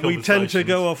 We tend to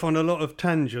go off on a lot of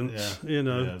tangents,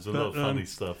 there's a lot of funny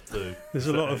stuff too. There's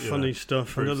a lot of funny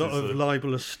stuff and a lot of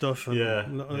libelous stuff.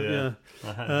 And I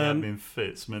have been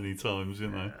fits many times,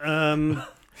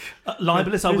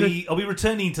 Libelous? Are we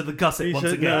returning to the Gusset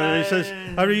once again? No, he says,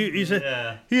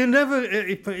 you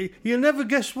never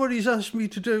guess what he's asked me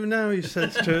to do now. He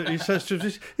says to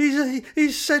us,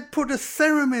 he said put a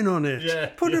theremin on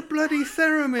it. Put a bloody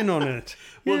theremin on it.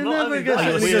 Well, you not never only guess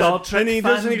that, it. And he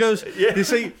does, and he goes, you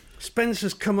see,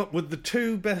 Spencer's come up with the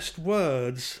two best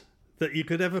words that you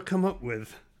could ever come up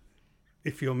with,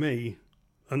 if you're me,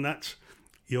 and that's,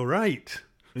 you're right.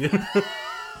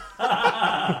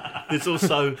 There's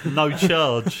also no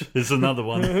charge. There's another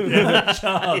one. No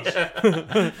charge.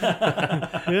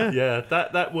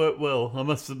 That worked well, I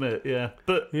must admit. Yeah,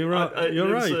 but you're right.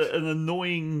 You're right. An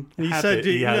annoying habit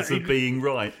he has of being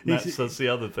right. That's the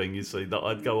other thing, you see, that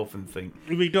I'd go off and think.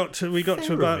 We got to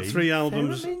about 3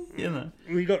 albums.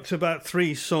 We got to about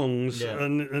 3 songs,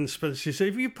 and Spencer said,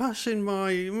 "If you pass in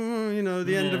my,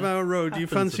 the end of our road, do you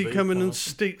fancy coming and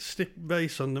stick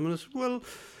bass on them?" And I said, "Well,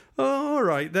 all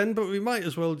right then, but we might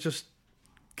as well just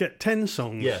get 10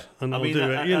 songs, and I'll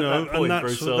do it,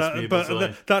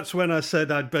 and that's when I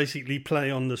said I'd basically play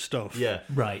on the stuff,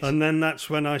 right, and then that's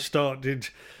when I started,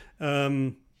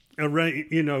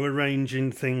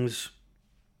 arranging things,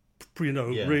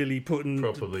 really putting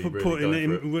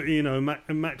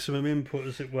maximum input,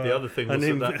 as it were. The other thing was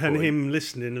him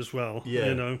listening as well.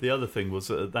 The other thing was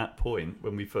that at that point,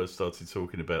 when we first started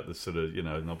talking about this sort of, and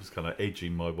I was kind of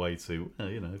edging my way to,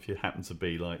 if you happen to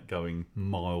be like going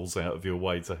miles out of your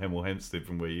way to Hemel Hempstead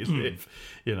from where you live,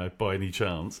 by any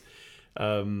chance.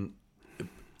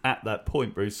 At that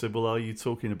point, Bruce said, "Well, are you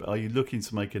looking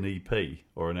to make an EP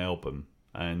or an album?"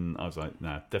 And I was like,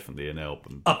 "Nah, definitely an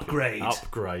album. Upgrade, and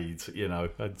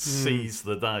seize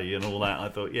the day and all that." I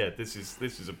thought, this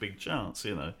is a big chance,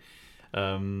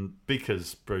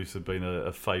 because Bruce had been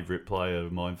a favourite player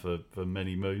of mine for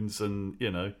many moons, and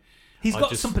he's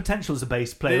got some potential as a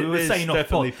bass player. We were saying off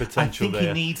pod, potential. I think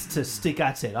he needs to stick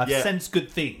at it. I've sensed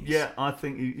good things. Yeah, I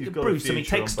think you've got Bruce. A future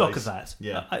take on stock bass. of that.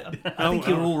 Yeah, I think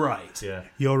you're all right. Yeah,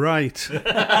 you're right.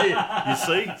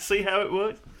 You see how it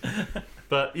worked.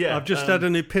 But I've just had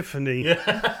an epiphany.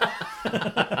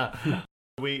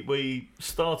 We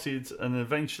started, and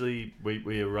eventually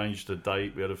we arranged a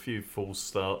date. We had a few false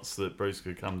starts that Bruce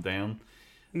could come down.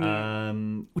 Did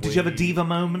you have a diva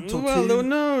moment or two?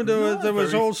 There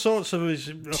was all sorts of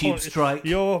tube strike.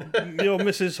 Your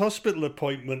Mrs. Hospital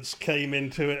appointments came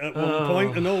into it at one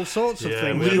point, and all sorts of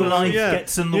things. Real life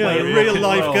gets in the way. Real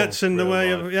life gets in the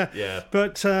way of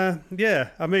But I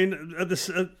mean,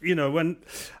 when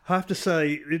I have to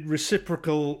say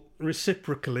reciprocally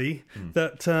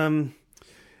that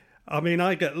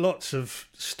I get lots of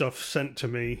stuff sent to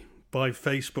me by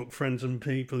Facebook friends and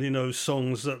people,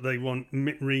 songs that they want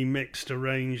remixed,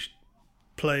 arranged,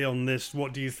 play on this,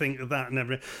 what do you think of that, and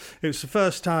everything. It was the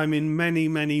first time in many,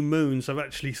 many moons I've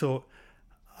actually thought,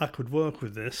 I could work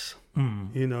with this.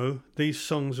 These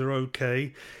songs are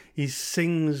okay. He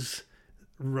sings,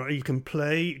 he can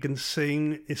play, he can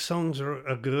sing, his songs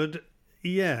are good.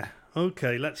 Yeah,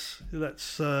 okay, let's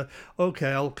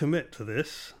I'll commit to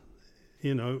this.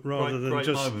 Rather than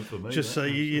just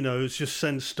say, just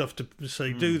send stuff to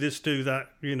say, do this, do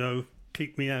that,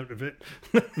 keep me out of it.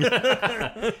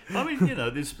 I mean,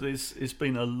 it's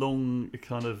been a long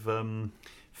kind of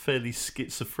fairly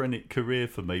schizophrenic career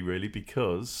for me, really,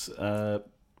 because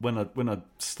when I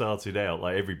started out,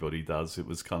 like everybody does, it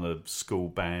was kind of school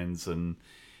bands, and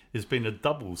it's been a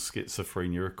double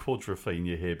schizophrenia, a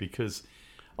quadrophenia here, because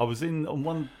on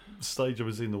one stage I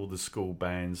was in all the school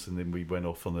bands, and then we went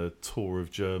off on a tour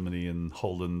of Germany and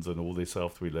Holland and all this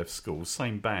after we left school.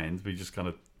 Same band, we just kind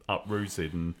of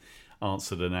uprooted and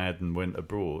answered an ad and went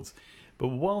abroad. But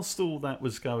whilst all that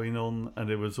was going on, and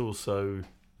there was also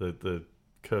the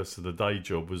curse of the day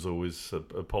job was always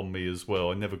upon me as well.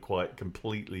 I never quite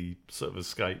completely sort of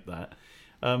escaped that.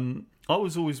 I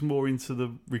was always more into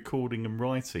the recording and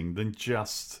writing than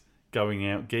just going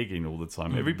out gigging all the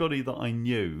time. Everybody that I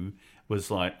knew was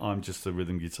like, I'm just a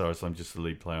rhythm guitarist, I'm just a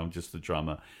lead player, I'm just a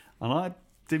drummer. And I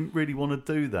didn't really want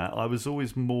to do that. I was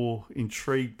always more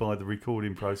intrigued by the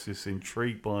recording process,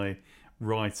 intrigued by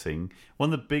writing.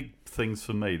 One of the big things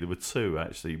for me, there were two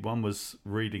actually. One was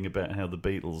reading about how the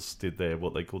Beatles did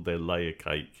what they called their layer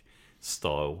cake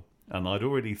style. And I'd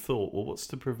already thought, well, what's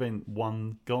to prevent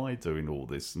one guy doing all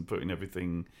this and putting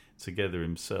everything together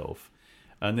himself?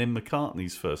 And then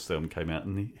McCartney's first album came out,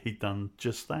 and he'd done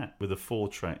just that with a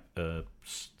 4-track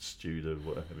Studer,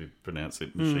 whatever you pronounce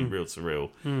it, machine, reel to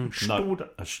reel. A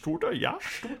Studer, yeah.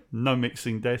 No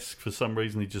mixing desk. For some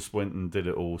reason, he just went and did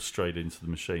it all straight into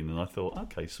the machine. And I thought,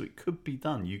 okay, so it could be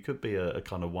done. You could be a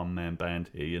kind of one-man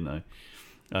band here, you know.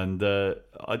 And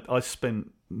I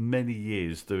spent many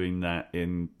years doing that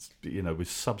in, you know, with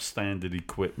substandard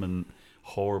equipment,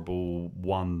 horrible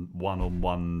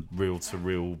one-on-one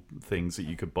reel-to-reel things that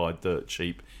you could buy dirt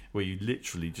cheap, where you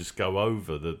literally just go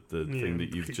over the thing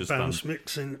that you've just done.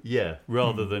 Mixing. Yeah,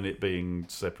 rather than it being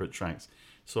separate tracks.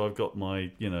 So I've got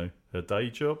my, you know, a day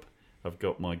job, I've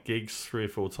got my gigs 3 or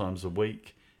 4 times a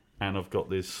week, and I've got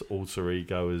this alter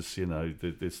ego as, you know,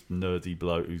 this nerdy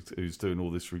bloke who's doing all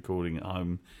this recording at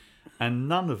home. And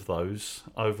none of those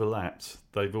overlapped.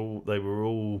 They were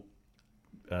all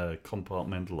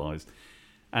compartmentalised.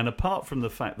 And apart from the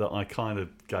fact that I kind of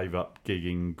gave up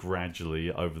gigging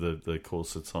gradually over the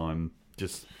course of time,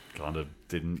 just kind of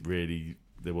didn't really,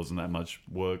 there wasn't that much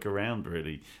work around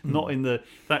really. Not in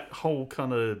that whole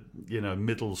kind of, you know,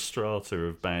 middle strata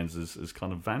of bands has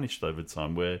kind of vanished over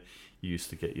time, where you used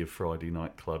to get your Friday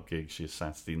night club gigs, your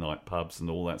Saturday night pubs and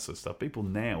all that sort of stuff. People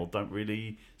now don't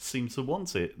really seem to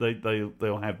want it.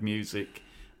 They'll have music,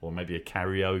 or maybe a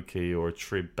karaoke or a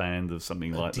trib band or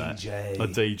something like that. A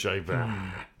DJ.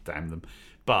 Damn them.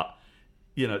 But,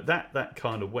 you know, that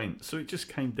kind of went. So it just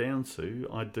came down to,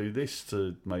 I do this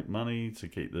to make money, to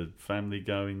keep the family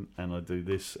going, and I do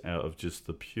this out of just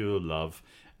the pure love.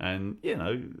 And, you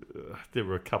know, there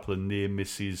were a couple of near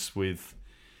misses with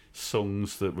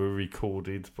songs that were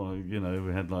recorded by, you know,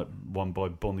 we had like one by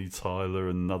Bonnie Tyler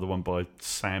and another one by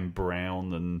Sam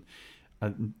Brown, and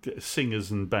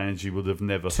singers and bands you would have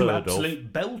never heard of. Two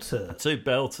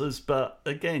belters, but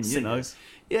again, singers.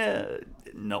 You know, yeah,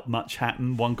 not much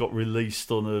happened. One got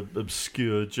released on an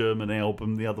obscure German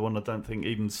album. The other one I don't think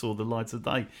even saw the light of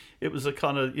day. It was a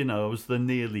kind of, you know, I was the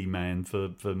nearly man for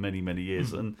many, many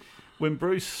years. And when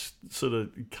Bruce sort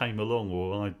of came along,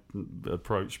 or I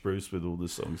approached Bruce with all the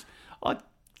songs, I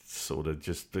sort of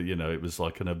just, you know, it was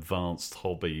like an advanced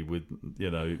hobby with,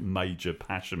 you know, major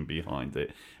passion behind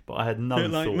it. But I had no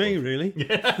thought. Like me, really.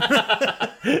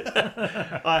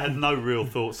 I had no real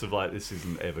thoughts of like, this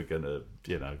isn't ever going to,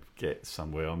 you know, get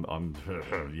somewhere. I'm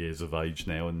years of age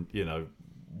now, and, you know,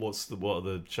 what are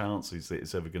the chances that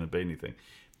it's ever going to be anything?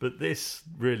 But this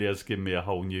really has given me a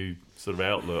whole new sort of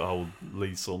outlook, a whole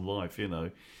lease on life, you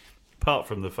know. Apart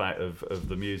from the fact of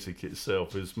the music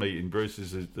itself, as meeting Bruce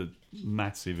is a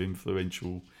massive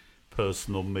influential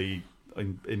person on me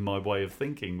in my way of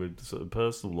thinking with sort of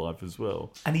personal life as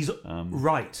well. And he's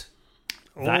right.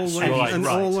 Always right. And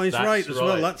always right as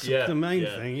well. That's the main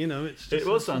thing, you know. It's just, it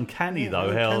was uncanny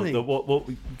though, how what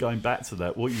going back to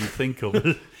that, what you think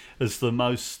of as the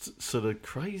most sort of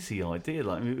crazy idea.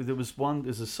 Like, I mean,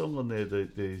 there's a song on there,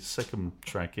 the second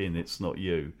track in It's Not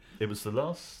You. It was the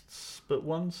last but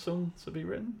one song to be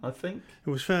written, I think. It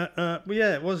was fair.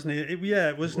 It was near.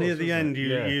 It was near the end.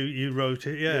 You wrote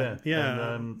it.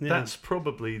 Yeah. And, that's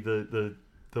probably the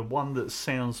one that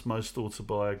sounds most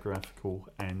autobiographical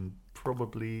and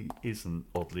probably isn't,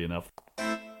 oddly enough.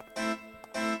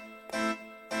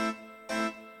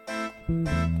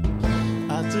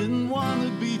 I didn't want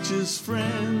to be just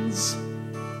friends.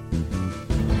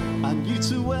 I knew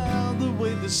too well the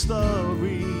way the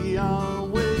story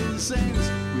always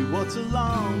ends. We walked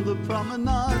along the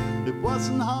promenade. It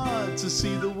wasn't hard to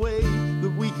see the way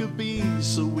that we could be,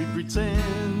 so we pretend.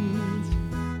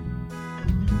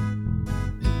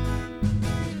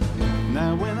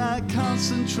 Now when I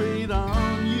concentrate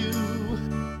on you,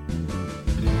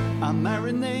 I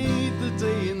marinate the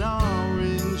day in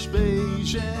orange,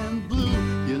 beige and blue.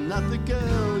 You're not the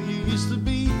girl you used to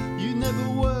be. You never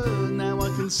were. Now I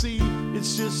can see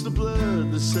it's just a blur,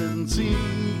 the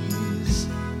 70s.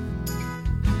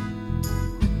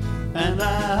 And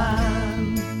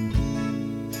I'm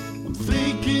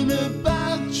thinking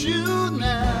about you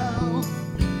now,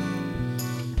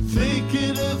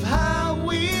 thinking of how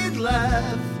we'd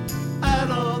laugh at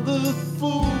all the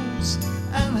fools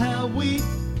and how we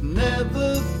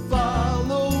never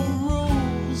follow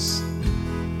rules.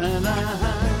 And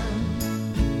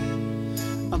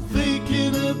I'm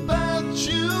thinking about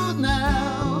you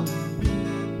now,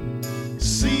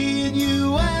 seeing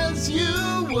you as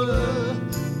you were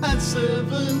at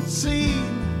 17.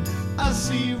 I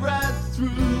see right through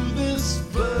this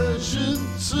version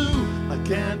too. I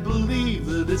can't believe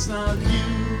that it's not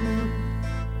you.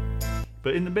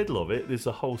 But in the middle of it, there's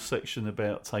a whole section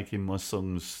about taking my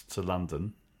songs to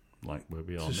London, like where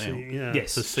we are now.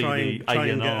 Yes, to see the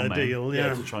A&R man. Deal,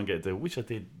 to try and get a deal, which I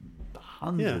did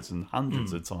hundreds and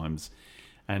hundreds of times.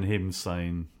 and him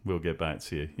saying, "We'll get back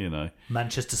to you," you know.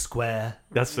 Manchester Square.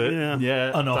 That's it. Yeah,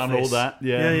 An done all office. that.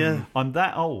 Yeah. Yeah. I'm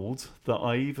that old that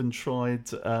I even tried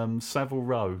Savile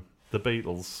Row, the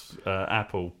Beatles,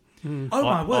 Apple. Oh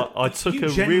my word! I took you a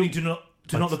generally real-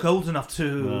 do not look old enough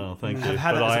to Oh, thank you. have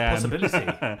had But that as I a am.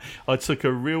 possibility. I took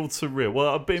a reel-to-reel.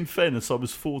 Well, in fairness, I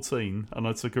was 14, and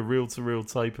I took a reel-to-reel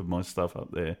tape of my stuff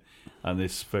up there. And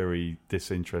this very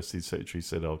disinterested secretary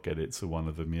said, "I'll get it to one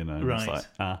of them," you know. And Right. It's like,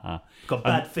 uh-huh. Got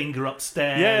Badfinger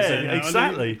upstairs. Yeah, and,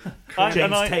 exactly.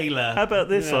 James Taylor. How about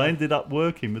this? Yeah. I ended up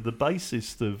working with the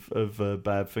bassist of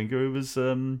Badfinger, who was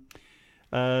a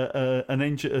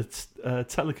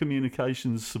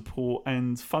telecommunications support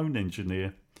and phone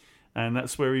engineer. And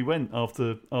that's where he went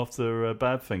after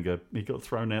Badfinger. He got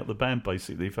thrown out of the band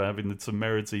basically for having the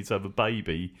temerity to have a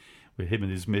baby with him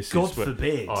and his missus. God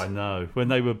forbid. I know. When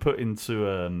they were put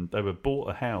into, they were bought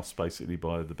a house basically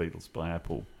by the Beatles, by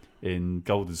Apple, in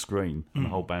Golders Green, and the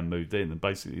whole band moved in. And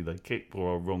basically they kicked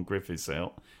poor old Ron Griffiths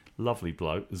out. Lovely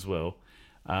bloke as well.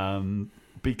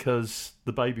 Because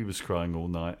the baby was crying all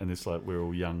night, and it's like we're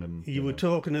all young and You were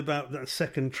talking about that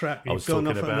second track. I was You've gone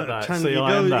talking off on about that. tangent. See,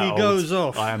 I am that He old. goes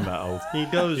off. I am that old. He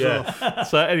goes off.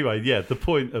 So anyway, yeah, the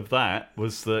point of that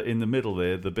was that in the middle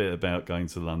there, the bit about going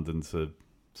to London to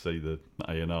see the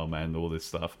A&R man, all this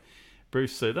stuff.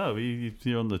 Bruce said, "Oh,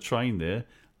 you're on the train there.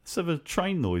 Let's have a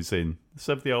train noise in. Let's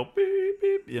have the old beep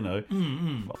beep, you know."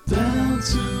 Down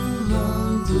to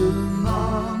London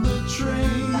on the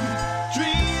train.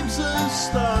 Dreams are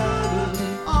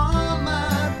starting on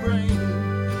my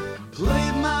brain.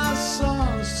 Played my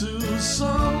songs to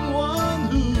someone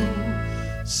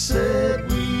who said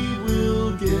we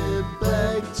will get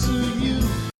back to you.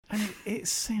 And it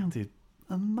sounded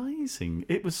amazing.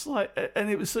 It was like, and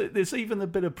it was. There's even a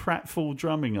bit of pratfall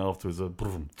drumming afterwards, a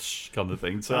brum, tsh kind of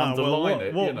thing to underline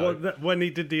it. You know? When he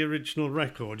did the original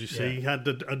record, you see, he had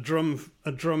a drum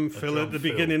fill at the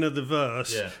beginning of the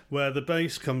verse where the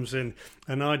bass comes in,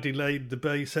 and I delayed the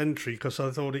bass entry because I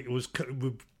thought it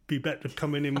would be better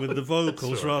coming in with the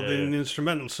vocals right, rather than the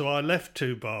instrumental. So I left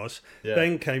 2 bars, Yeah.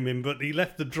 then came in, but he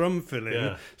left the drum fill in.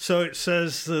 Yeah. So it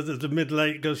says the middle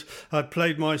 8 goes, "I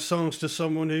played my songs to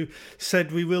someone who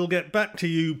said we will get back to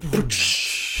you."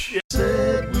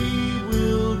 Said we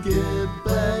will get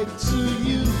back to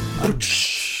you.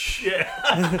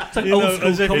 It's like You old know, school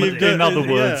as if comedy. you've done- In other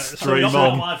yeah, words, so dream Not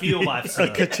on. my view, my a sir.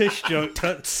 Katish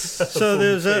joke. So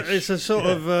there's it's a sort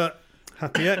of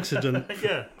happy accident.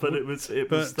 Yeah, but it was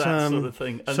But that sort of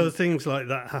thing. And, so things like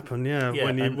that happen, Yeah,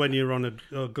 when you're on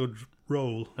a good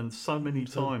roll. and so many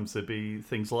times there'd be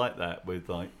things like that with,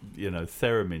 like, you know,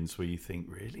 theremins where you think,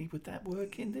 really, would that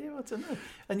work in there? I don't know.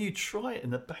 And you try it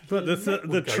in the back. But of your neck the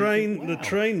would go, train wow. the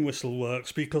train whistle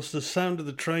works because the sound of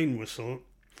the train whistle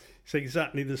is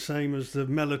exactly the same as the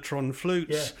mellotron flutes.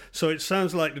 Yeah. So it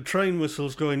sounds like the train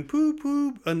whistle's going poo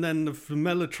poo, and then the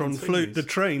mellotron flute, the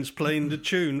train's playing the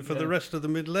tune for the rest of the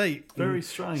middle 8. Very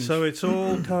strange. So it's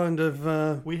all kind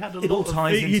of. We had a It all lot of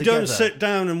ties in You together. don't sit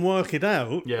down and work it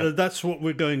out. Yeah. That's what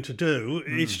we're going to do.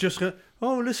 It's just go,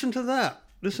 oh, listen to that.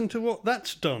 Listen to what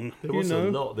that's done. There was a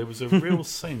lot. There was a real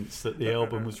sense that the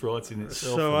album was writing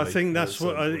itself. So for I me. think that's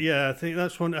what. I I think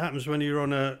that's what happens when you're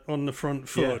on the front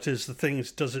foot. Is the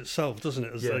things does itself, doesn't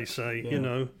it? As they say, you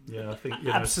know. Yeah, I think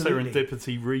Absolutely.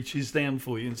 serendipity reaches down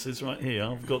for you and says, "Right here,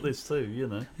 I've got this too." You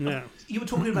know. Yeah. You were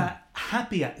talking about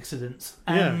happy accidents,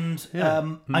 Yeah, and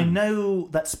yeah. I know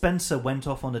that Spencer went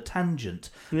off on a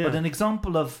tangent, Yeah. but an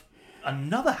example of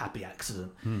another happy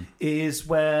accident is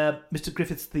where Mr.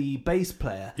 Griffiths, the bass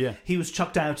player, Yeah. he was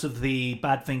chucked out of the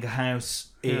Badfinger house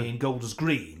in Yeah. Golders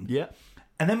Green. Yeah.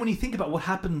 And then when you think about what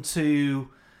happened to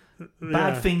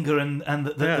Badfinger and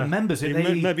the members,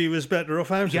 Maybe he was better off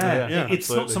out of it. yeah,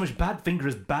 it's absolutely. not so much Badfinger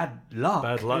as bad luck.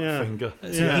 Bad luck Yeah. finger.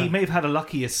 So he may have had a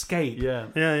lucky escape. Yeah.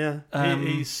 Yeah.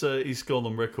 He's gone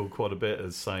on record quite a bit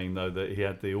as saying, though, that he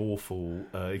had the awful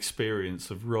experience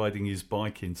of riding his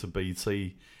bike into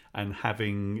BT and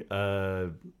having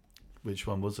which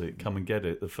one was it? Come and Get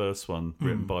It, the first one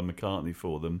written by McCartney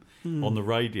for them on the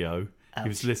radio. He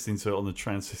was listening to it on the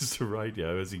transistor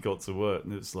radio as he got to work,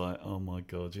 and it was like, oh my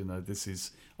god, you know,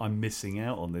 I'm missing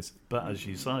out on this. But as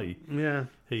you say, Yeah.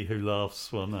 he who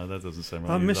laughs, well, no, that doesn't sound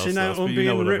right. I'm He missing laughs out last, on but you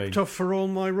know being what I ripped mean. off for all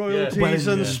my royalties Well,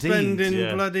 and indeed. spending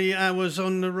Yeah. bloody hours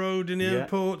on the road in Yeah.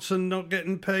 airports and not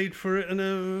getting paid for it.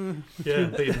 And Yeah,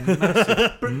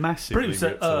 being massively Bruce,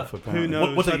 ripped off. who Apparently.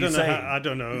 knows? what are I you don't know. saying? I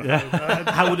don't know.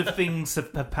 How would have things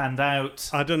have panned out?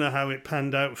 I don't know how it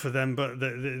panned out for them, but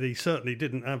they certainly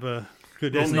didn't have a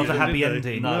good It's ending. not a happy did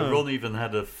they? ending. No, Ron even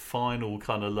had a final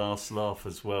kind of last laugh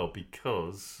as well,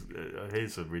 because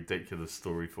here's a ridiculous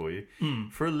story for you.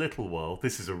 For a little while,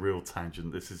 this is a real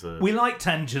tangent. This is a We like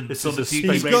tangents This on is the a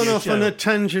TV He's radio gone off show. on a And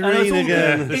tangerine it's all-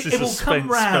 again. This is It a will come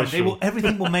Spence round. special.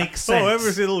 Everything will make sense. Oh,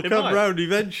 everything will come might. round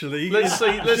eventually. Let's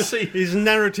see. His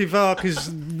narrative arc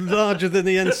is larger than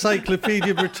the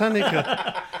Encyclopedia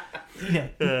Britannica. Yeah.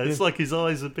 Yeah, it's like his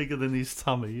eyes are bigger than his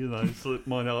tummy. It's like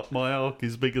my arc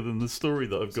is bigger than the story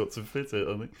that I've got to fit it.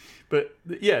 I think, but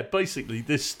yeah, basically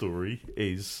this story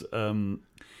is.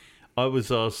 I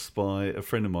was asked by a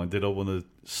friend of mine, did I want to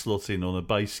slot in on a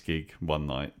bass gig one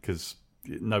night, because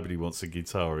nobody wants a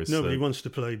guitarist. Nobody wants to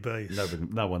play bass.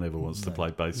 No one ever wants to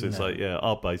play bass. It's like, yeah,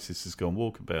 our bassist has gone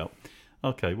walkabout.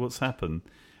 Okay, what's happened?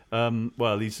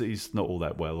 Well, he's not all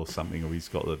that well or something, or he's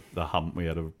got the hump. We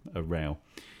had a row.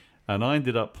 And I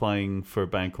ended up playing for a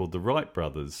band called the Wright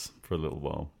Brothers for a little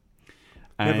while.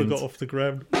 Never And got off the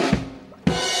ground.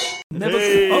 Never.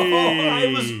 Hey! Oh,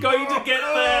 I was going to get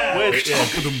there.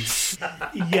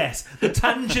 Yes, the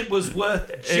tangent was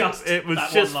worth just. It was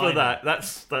that just one for line. that.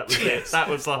 That was it. That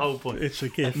was the whole point. It's a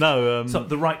gift. No, So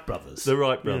the Wright brothers. the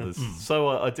Wright Brothers. So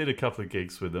I did a couple of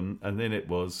gigs with them, and then it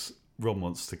was Ron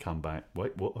wants to come back.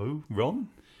 Wait, what? Who? Ron?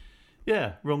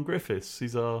 Yeah, Ron Griffiths.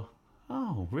 He's our.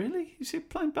 Oh, really? Is he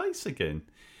playing bass again?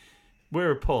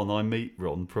 Whereupon I meet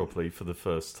Ron properly for the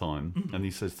first time, and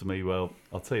he says to me, "Well,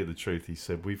 I'll tell you the truth." He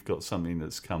said, "We've got something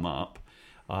that's come up.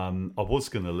 I was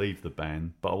going to leave the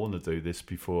band, but I want to do this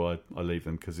before I leave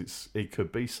them, because it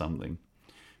could be something."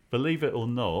 Believe it or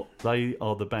not, they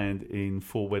are the band in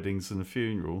 4 Weddings and a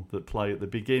Funeral that play at the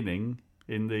beginning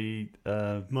in the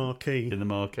Marquee.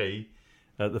 marquee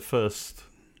at the first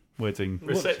wedding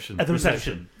reception. At the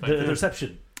reception. The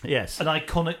reception. Yes. An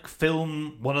iconic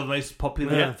film, one of the most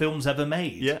popular films ever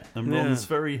made. Yeah, and Ron's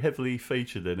very heavily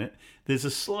featured in it. There's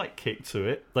a slight kick to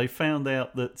it. They found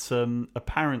out that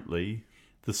apparently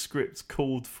the script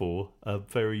called for a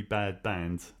very bad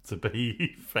band to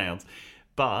be found.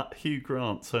 But Hugh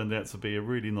Grant turned out to be a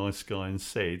really nice guy and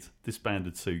said, this band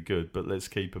are too good, but let's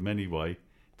keep them anyway,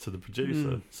 to the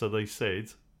producer. So they said,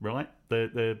 right,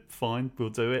 they're fine, we'll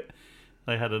do it.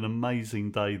 They had an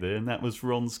amazing day there, and that was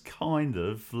Ron's kind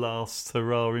of last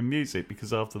hurrah in music,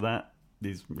 because after that,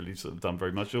 he's really sort of done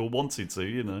very much, or wanted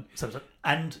to,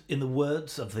 And in the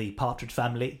words of the Partridge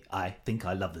Family, I think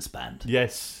I love this band.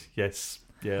 Yes,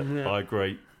 yeah, I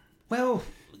agree. Well,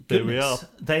 There we are.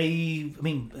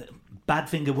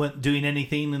 Badfinger weren't doing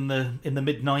anything in the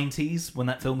mid-90s when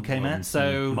that film came out,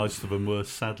 so Most of them were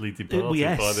sadly departed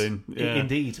yes, by then. Yeah.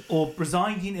 indeed, or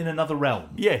residing in another realm.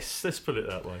 Yes, let's put it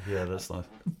that way. Yeah, that's nice.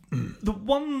 The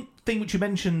one thing which you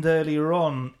mentioned earlier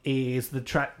on is the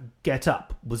track Get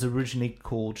Up was originally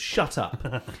called Shut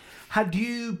Up. Had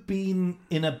you been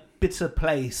in a bitter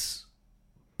place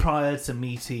prior to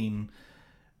meeting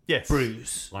Yes,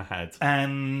 Bruce? I had.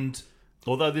 And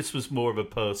Although this was more of a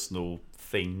personal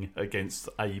thing against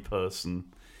a person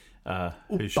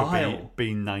who should bile.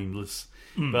 be nameless.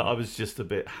 But I was just a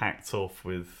bit hacked off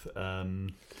with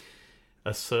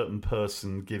a certain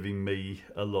person giving me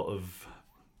a lot of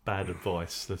bad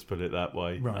advice, let's put it that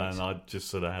way. Right. And I just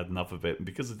sort of had enough of it. And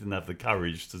because I didn't have the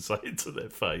courage to say it to their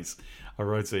face, I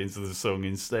wrote it into the song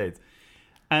instead.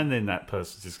 And then that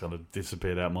person just kind of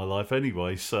disappeared out of my life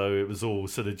anyway. So it was all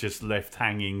sort of just left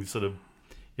hanging, sort of,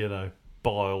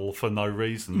 bile for no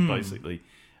reason, basically.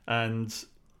 And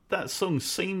that song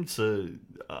seemed to,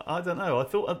 I don't know, I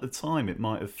thought at the time it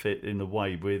might have fit in a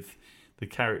way with the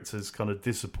character's kind of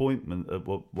disappointment at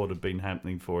what had been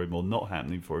happening for him or not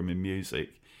happening for him in music.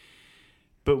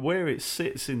 But where it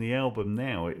sits in the album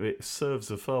now, it serves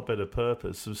a far better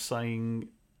purpose of saying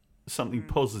something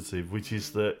positive, which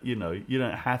is that, you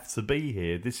don't have to be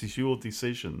here. This is your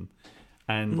decision.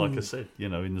 And like I said,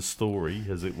 in the story,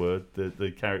 as it were,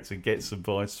 the character gets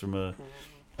advice from a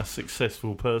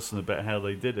successful person about how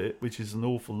they did it, which is an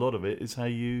awful lot of it is how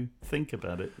you think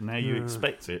about it and how you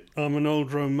expect it. I'm an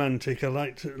old romantic. I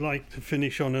like to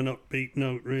finish on an upbeat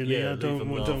note. Really, Yeah, I don't leave 'em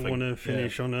want laughing. to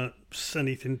finish on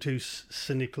anything too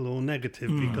cynical or negative,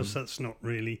 because that's not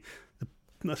really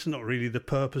the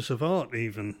purpose of art.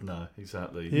 Even No,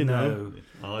 exactly. you know,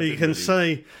 you can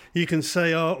say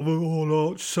art. Well, all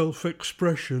art's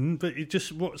self-expression, but you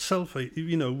just which self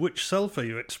are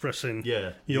you expressing?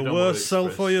 Yeah, you your don't want to worst self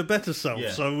express. or your better self.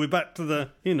 Yeah. So we're back to the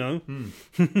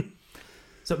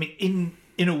so, in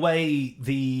a way,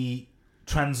 the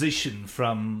transition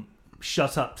from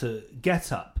Shut Up to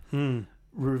Get Up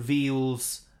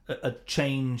reveals a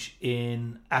change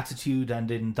in attitude and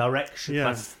in direction. Yeah.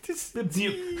 Just just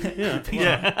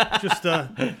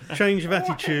a change of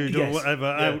attitude or Yes. whatever,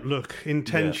 outlook,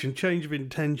 intention, change of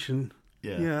intention.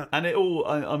 Yeah. And it all,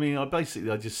 I mean, I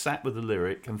just sat with the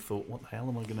lyric and thought, what the hell how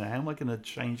am I going to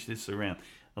change this around?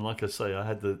 And like I say, I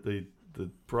had the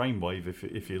brainwave,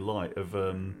 if you like, of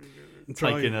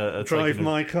drive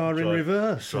my car in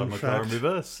reverse. Drive my car in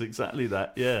reverse, exactly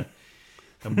that, yeah.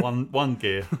 And one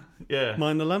gear, yeah.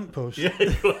 Mind the lamppost. Yeah.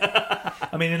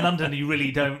 I mean, in London, you really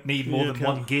don't need more than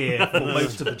one gear for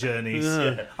most of the journeys.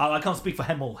 Yeah. I can't speak for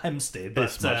Hemel Hempstead, but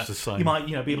It's much the same. you might,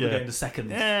 be able to go into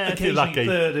second, Yeah, if you're occasionally lucky.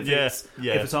 third if Yeah, it's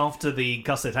yeah. if it's after the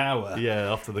Gusset hour.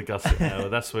 Yeah, after the Gusset hour.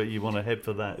 That's where you want to head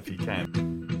for that if you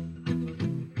can.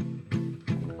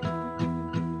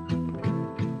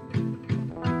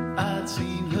 I'd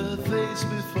seen her face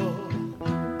before,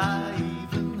 I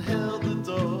even held the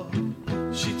door.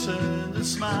 She turned and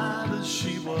smiled as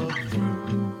she walked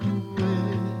through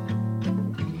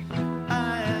it.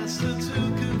 I asked her to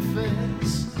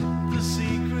confess the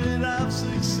secret of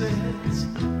success.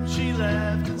 She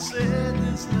laughed and said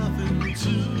there's nothing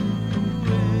to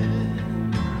it.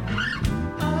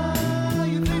 Oh,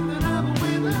 you think that I'm a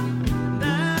winner,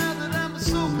 now that I'm a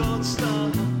so-called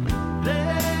star.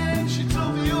 Then she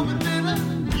told me over dinner,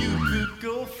 you could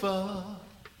go far.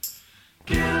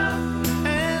 Get up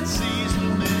and seize the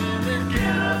minute.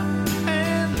 Get up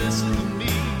and listen to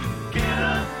me. Get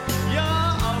up,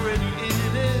 you're already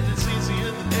in it. It's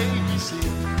easier than ABC.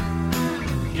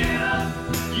 Get up,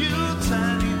 you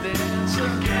tiny dancer.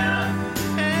 Get up,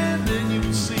 and then you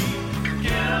will see.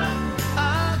 Get up,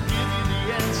 I'll give you the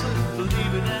answer.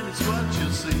 Believe it and it's what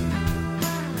you'll see.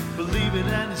 Believe it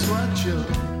and it's what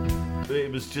you'll. It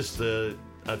was just a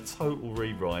total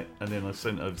rewrite, and then I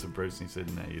sent it over to Bruce and he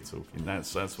said, now you're talking.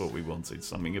 That's what we wanted,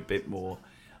 something a bit more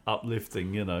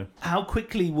uplifting, How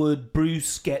quickly would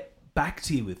Bruce get back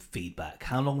to you with feedback?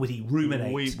 How long would he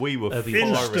ruminate? We were over firing. your-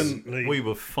 Instantly. We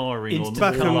were firing on Instant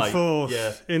Back all and eight. forth.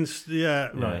 Yeah,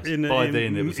 Right. By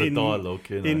then it was a dialogue,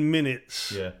 In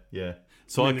minutes. Yeah.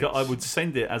 So I Minutes. would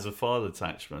send it as a file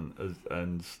attachment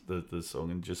and the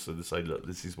song, and just sort of say, look,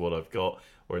 this is what I've got.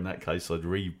 Or in that case, I'd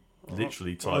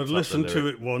literally type. I'd listen to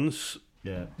it once.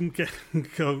 Yeah.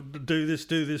 Go do this.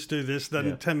 Then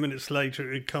Yeah. 10 minutes later,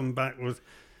 it'd come back with,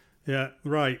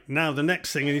 right, now the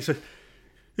next thing. And he said,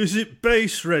 is it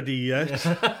bass ready yet?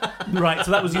 Right,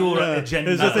 so that was your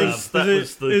agenda. Is the thing, that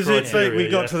was the is it criteria, we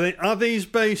got yeah. to the, are these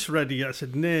bass ready yet? I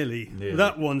said, nearly. Nearly.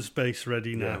 That one's bass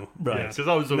ready now. Right. Yeah. Because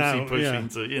I was obviously Now, pushing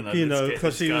to, let's get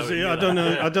because this he was. going, I don't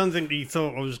know. I don't think he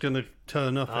thought I was going to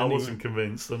turn up. I anyway. wasn't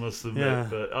convinced, I must admit. Yeah.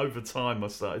 But over time, I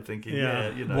started thinking,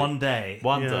 Yeah. One day.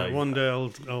 One Yeah, day. one day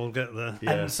I'll get there.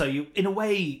 Yeah. And so you, in a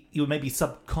way, you were maybe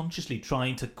subconsciously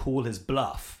trying to call his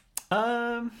bluff.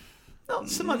 Not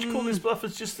so much call his bluff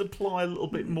as just apply a little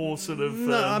bit more sort of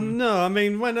No, I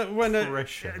mean when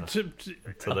pressure to to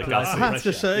the I Gusset. have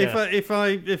to say, Yeah.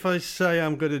 if I say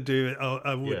I'm going to do it,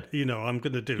 I would, Yeah. I'm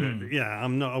going to do it. Yeah,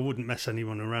 I'm not. I wouldn't mess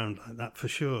anyone around like that for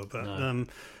sure. But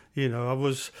I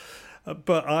was.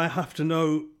 But I have to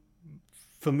know,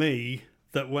 for me,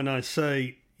 that when I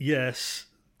say yes,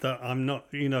 that I'm not,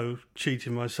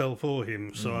 cheating myself or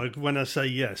him. So when I say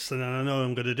yes, then I know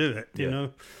I'm going to do it. Yeah.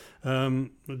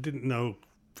 I didn't know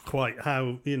quite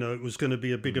how it was going to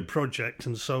be a bigger project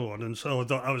and so on, and so I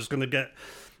thought I was going to get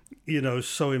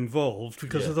so involved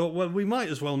because I thought, well, we might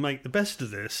as well make the best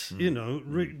of this.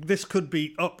 This could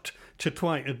be upped to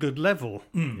quite a good level.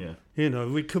 Yeah.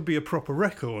 We could be a proper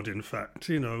record, in fact.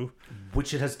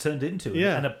 Which it has turned into.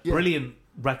 Yeah. And a brilliant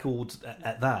record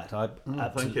at that. I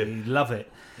absolutely love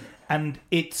it. And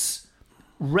it's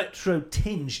retro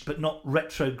tinged but not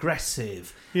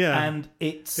retrogressive. Yeah. And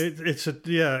it's it's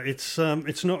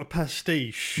not a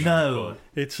pastiche. no.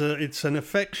 It's an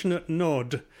affectionate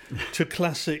nod to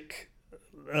classic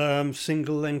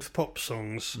single length pop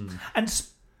songs. And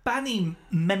spanning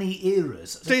many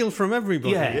eras. Steal from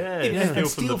everybody. And steal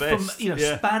from the best.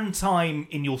 Yeah. span time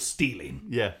in your stealing.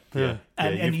 Yeah.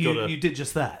 And you've you, gotta- you did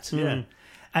just that. Yeah.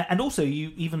 And also,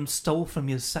 you even stole from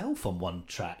yourself on one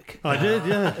track. I did,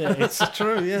 yeah. It's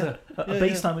true, yeah. A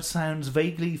bass line which sounds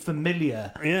vaguely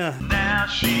familiar. Yeah. Now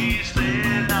she's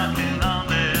there knocking on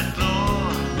their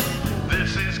door.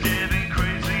 This is getting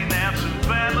crazy now. Two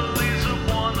families of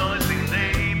one noisy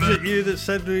neighbor. Was it you that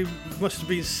said we must have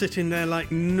been sitting there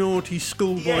like naughty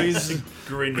schoolboys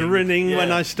grinning Yeah,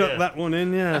 when I stuck yeah. that one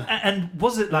in, yeah. And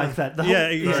was it like that? The whole,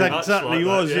 much Exactly like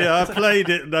was, that, yeah. yeah. I played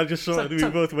it and I just thought we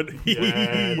both went,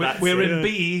 Yeah, that's we're it. in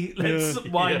B.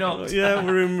 Why not? yeah,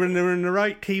 we're in the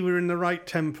right key, we're in the right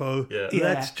tempo. Yeah.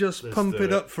 Let's just Let's pump do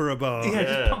it it. up for a bar. Yeah, Yeah.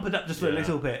 just pump it up just for a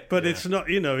little bit. But it's not,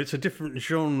 it's a different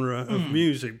genre of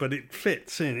music, but it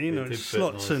fits in, It it did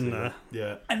slots fit in nicely, there.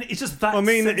 Yeah. And it's just that. I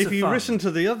mean, sense if of you fun. listen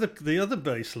to the other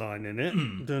bass line in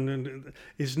it,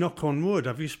 is Knock on Wood.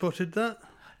 Have you spotted that?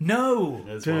 No.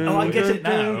 There's Dun, Oh, I one. get it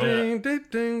now. dun, dun,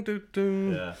 dun, dun,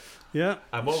 dun. Yeah. Yeah.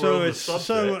 And while so we're on the it's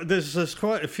subject- there's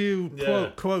quite a few Yeah.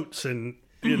 quotes in,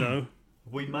 you know.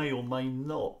 We may or may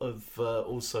not have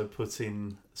also put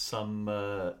in some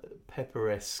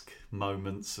Pepper-esque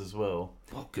moments as well.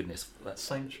 Oh goodness, that's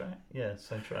Same track? Yeah,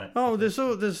 same track. Oh, there's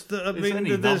I There's mean,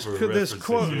 any there's number of there's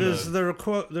references, you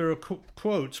know. there are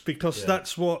quotes because Yeah.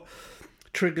 that's what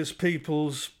triggers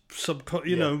people's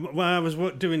you know. When I was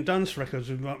doing dance records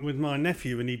with my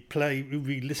nephew, and we'd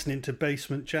be listening to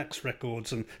Basement Jaxx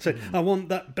records and said, "I want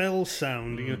that bell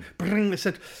sound." You know, bring. I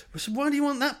said, "Why do you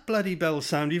want that bloody bell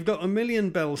sound? You've got a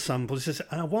million bell samples." He says,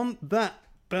 "I want that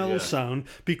bell Yeah. sound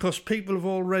because people have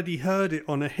already heard it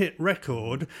on a hit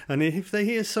record, and if they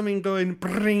hear something going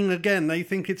bring again, they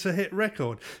think it's a hit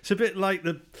record." It's a bit like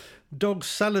the dogs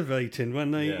salivating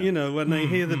when they, Yeah. you know, when they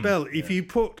hear the bell. If you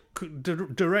put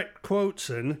direct quotes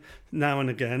in now and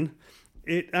again,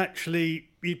 it actually,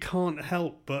 you can't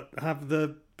help but have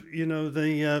the, you know,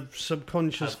 the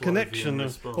subconscious Pavlovian connection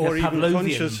response. or Yeah, even Pavlovian.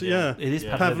 conscious. Yeah, It is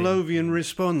Yeah. Pavlovian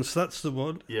response. That's the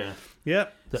one. Yeah. Yeah,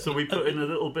 So we put in a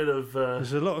little bit of...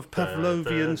 there's a lot of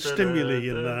Pavlovian stimuli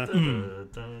in there.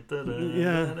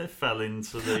 Yeah. And it fell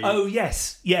into the... Oh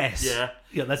yes. Yeah.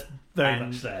 That's very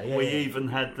And much there. Yeah, we yeah. even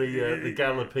had the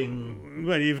galloping...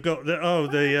 Well, you've got the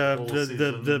Horses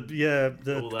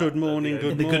the all that, good morning, yeah.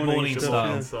 good In the good morning stuff,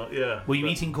 style. yeah. So, yeah. Were you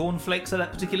eating cornflakes at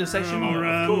that particular session?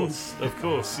 Oh, Of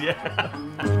course, yeah.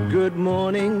 Good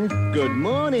morning,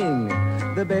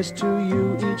 the best to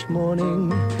you each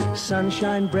morning.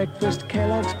 Sunshine breakfast,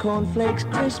 Kellogg's cornflakes,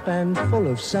 crisp and full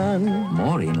of sun.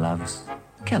 Maureen loves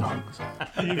Kellogg's.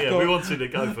 Yeah, we wanted to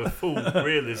go for full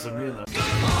realism, you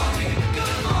know.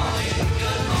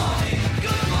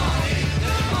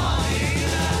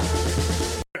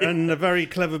 And a very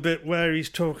clever bit where he's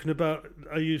talking about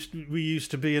we used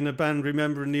to be in a band,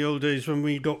 remember in the old days when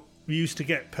we used to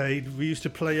get paid, we used to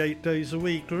play 8 days a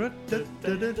week. Back in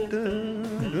the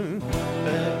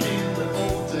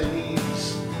old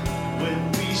days,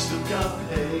 when we still got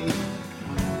paid,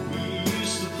 we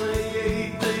used to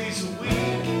play 8 days a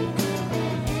week.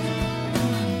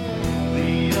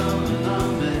 The other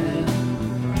man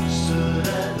stood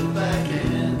at the back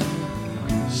end.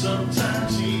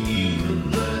 Sometimes he even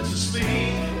learned to speak.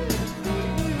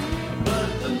 But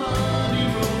the money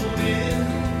rolled in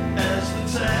as the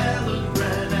talent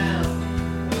ran out.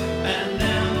 And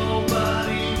now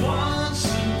nobody wants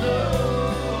to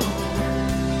know.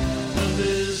 But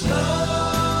there's no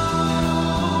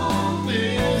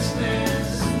business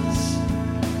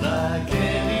like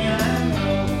any I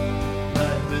know,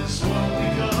 like this one we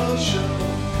call show.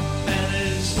 And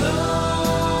it's no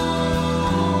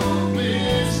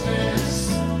business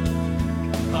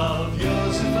of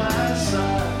yours if I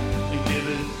sigh and give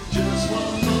it just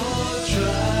one more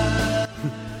try.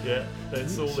 Yeah,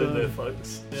 it's all in there,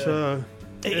 folks. Yeah. So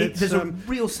There's a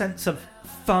real sense of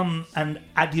fun and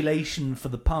adulation for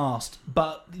the past,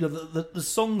 but you know, the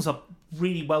songs are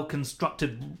really well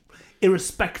constructed,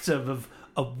 irrespective of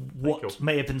what you.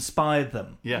 may have inspired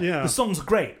them. Yeah. Yeah. The songs are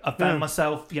great. I found Yeah.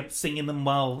 myself singing them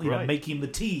while Great. making the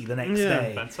tea the next Yeah.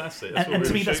 day. Fantastic. That's what And we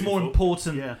to were me, that's shooting more for.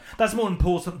 important. Yeah. That's more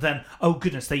important than, oh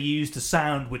goodness, they used a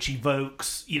sound which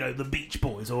evokes the Beach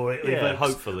Boys, or it Yeah, evokes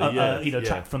hopefully, a yeah.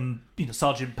 track from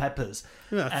Sgt. Pepper's.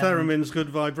 yeah, And- Theremin's good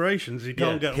vibrations. You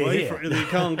can't Yeah. get away Here. from. You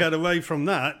can't get away from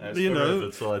that. That's you know,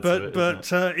 forever tied to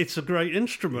but it, it's a great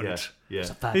instrument. Yeah, yeah.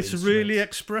 Fab It's instrument. really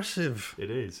expressive. It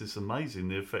is. It's amazing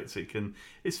the effects it can.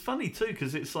 It's funny too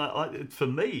because it's like for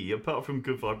me, apart from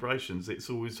Good Vibrations, it's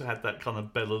always had that kind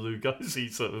of Bela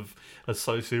Lugosi sort of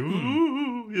associate.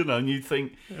 Ooh, and you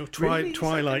think really?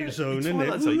 Twilight Is that- Zone, isn't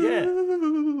Twilight it? Zone, yeah.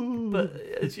 But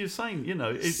as you're saying,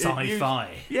 Sci-fi.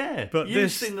 Yeah, But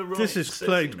used this in the right this is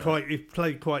setting,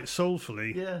 played quite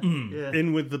soulfully. Yeah, yeah.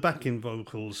 In with the backing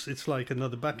vocals, it's like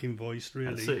another backing voice,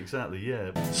 really. That's it, exactly.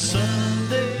 Yeah.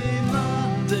 Sunday,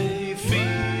 Monday,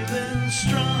 feeling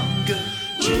stronger.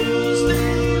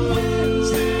 Tuesday,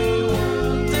 Wednesday,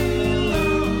 one day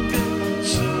longer.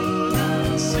 Soon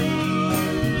I'll see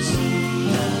you, soon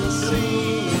I'll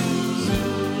see you,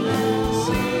 soon I'll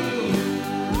see you.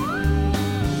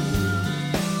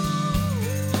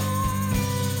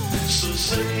 So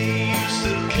say you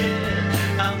still care.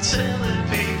 I'm telling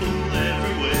people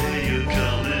everywhere you're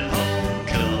coming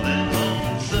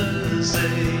home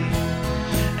Thursday.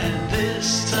 And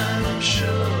this time I'm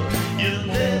sure you'll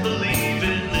never leave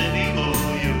it anymore.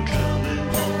 You're coming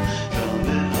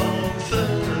home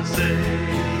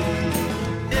Thursday.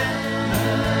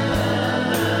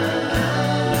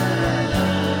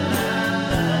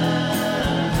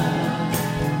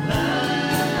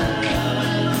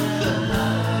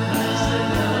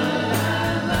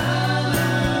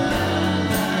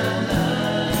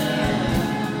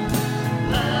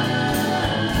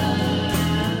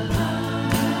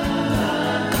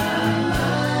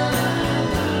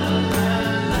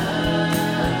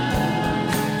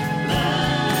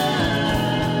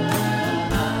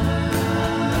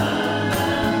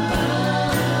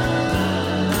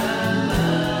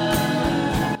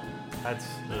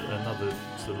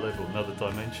 brought another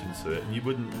dimension to it, and you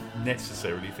wouldn't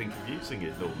necessarily think of using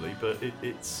it normally, but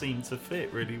it seemed to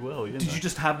fit really well. You know? Did you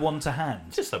just have one to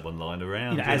hand? Just have one lying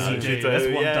around, as you do, as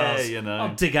one does. You know,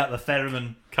 I'll dig out the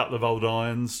theremin. Couple of old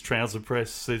irons, trouser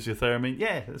press, there's your theremin.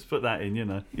 Yeah, let's put that in. You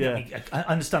know, yeah. I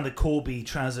understand the Corby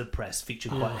trouser press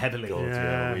featured quite heavily God,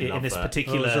 Yeah. we in this love that.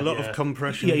 particular. There's a lot of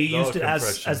compression. Yeah, you Lot used of it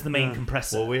compression. as the main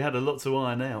compressor. Well, we had a lot to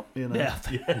iron out. You know,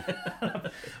 Yeah.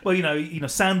 Well, you know,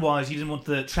 sound-wise, you didn't want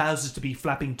the trousers to be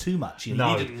flapping too much. You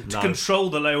No, needed to no. control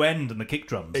the low end and the kick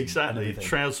drums. and exactly. everything.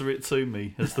 Trouser it to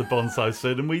me, as the Bonzo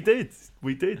said, and we did.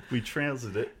 We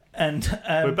trousered it. And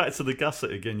We're back to the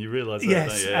Gusset again. You realise that? yes,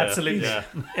 don't you? Yeah. absolutely. Yeah.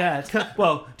 Yeah.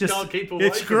 Well, just Can't keep away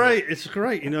It's from great. It's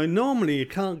great. You know, normally you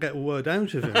can't get a word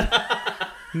out of him.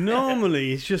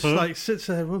 Normally he's just like sits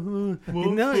there. You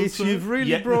know, you've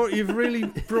really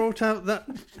brought out that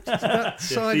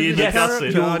side the of his inner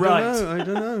character. Gusset. You're I right.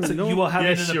 don't know. So No. you are having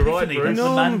Yes, an you're right, epiphany Bruce. that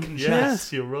the man No, can yes. chat.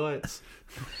 Yes, you're right.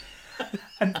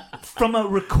 And from a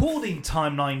recording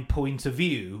timeline point of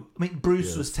view, I mean,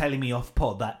 Bruce was telling me off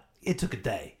pod that it took a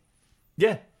day.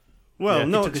 Yeah. Well, Yeah,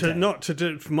 not took a to day. not to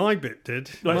do. My bit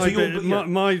did. Right, so my, your bit, bit- my, yeah.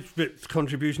 my bit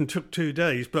contribution took 2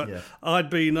 days, but Yeah. I'd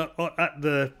been at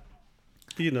the,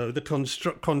 you know, the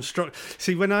construct.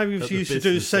 See, when I was At the used to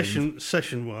do business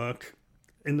session work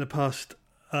in the past,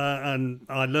 and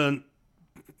I learnt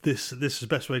this is the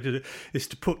best way to do it, is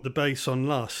to put the bass on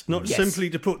last, not Yes.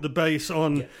 simply to put the bass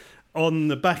on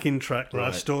the backing track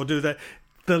last or do that.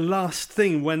 The last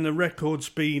thing when the record's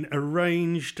been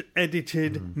arranged,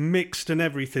 edited, mixed and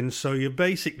everything. So you're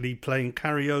basically playing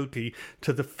karaoke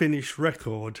to the finished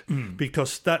record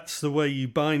because that's the way you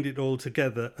bind it all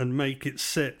together and make it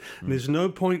sit. And there's no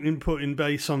point in putting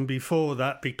bass on before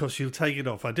that because you'll take it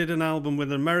off. I did an album with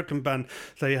an American band.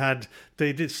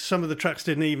 They did some of the tracks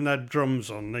didn't even have drums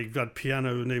on. They had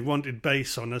piano and they wanted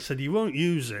bass on. I said, you won't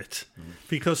use it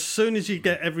because as soon as you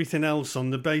get everything else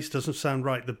on, the bass doesn't sound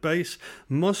right. The bass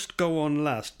must go on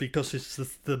last because it's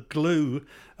the glue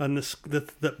and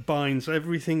that binds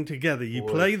everything together. You Boy,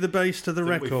 play the bass to the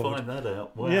Didn't record. we find that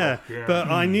out? Wow. Yeah, but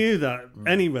I knew that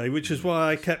anyway, which is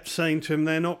why I kept saying to him,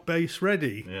 "They're not bass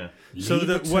ready." Yeah. So Leave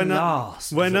that it to when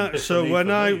last. when I It's so epiphany when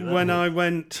for I me, that when I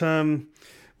one.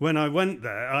 when I went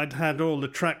there, I'd had all the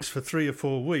tracks for 3 or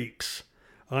 4 weeks,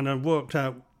 and I worked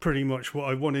out pretty much what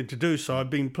I wanted to do. So I'd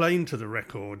been playing to the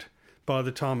record. By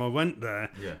the time I went there,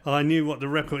 Yeah. I knew what the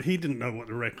record. He didn't know what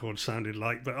the record sounded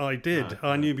like, but I did.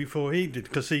 I knew before he did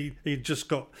because he'd just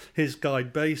got his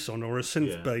guide bass on or a synth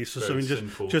Yeah, bass or very something,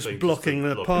 simple just thing, blocking just to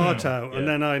the block part it out. out, Yeah.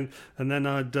 and then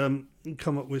I'd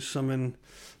come up with something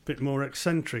a bit more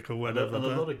eccentric or And whatever. a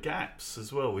but- lot of gaps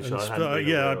as well, which and I sp- hadn't been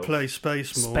yeah, aware I'd of. play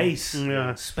space more. Space.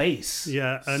 Yeah. Space.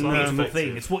 Yeah, and Some Beautiful effective.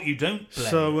 thing. It's what you don't play.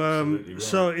 Absolutely right.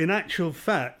 so in actual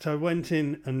fact, I went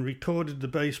in and recorded the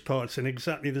bass parts in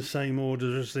exactly the same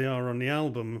order as they are on the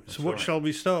album. So what right. shall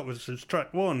we start with? It's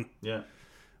track 1. Yeah.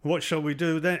 What shall we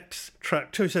do next?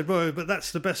 Track 2. He said, well, but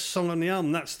that's the best song on the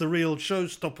album. That's the real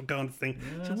showstopper kind of thing.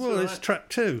 I said, that's well, all it's right. track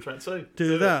 2. Track 2.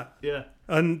 Do that. Yeah.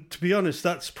 And to be honest,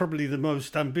 that's probably the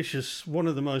most ambitious, one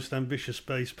of the most ambitious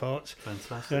bass parts.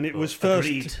 Fantastic. And it was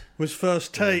Agreed.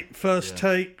 first take,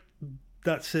 take.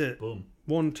 That's it. Boom.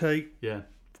 One take, Yeah.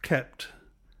 kept.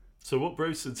 So what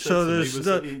Bruce had said So to me there's was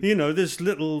the, that he, you know, there's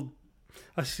little.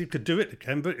 I still could do it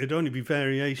again, but it'd only be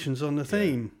variations on the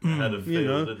theme. had a feel, You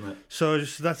know, didn't it? so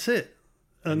that's it.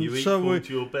 And you so equalled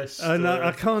your best. and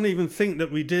I can't even think that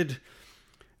we did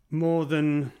more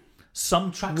than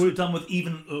Some tracks were done with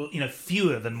even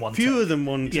fewer than one. fewer take. than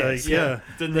one take. Yes, yeah,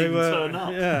 Didn't They even were- turn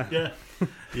up. Yeah, Yeah.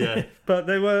 Yeah. but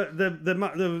they were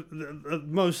the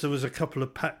most. There was a couple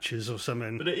of patches or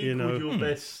something. But it equalled you know, your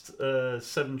best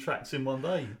 7 tracks in one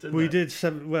day, didn't we it? did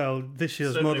 7. Well, this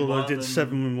year's 7 in model, I one did and-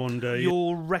 7 in one day.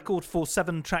 Your record for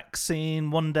 7 tracks in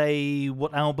one day.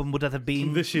 What album would that have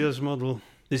been? This year's model.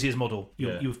 This year's model.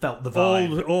 Yeah. You felt the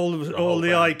vibe. All whole the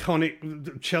band.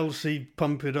 iconic Chelsea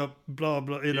pump it up, blah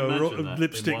blah. You know, imagine that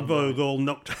lipstick in one Vogue day? all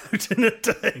knocked out in a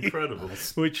day. Incredible.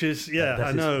 Which is that I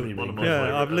is know. pretty One of my Yeah,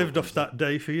 favourite I've lived albums. off that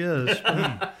day for years.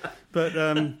 but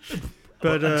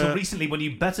Until recently, when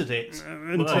you bettered it.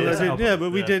 until yeah. I did, yeah, but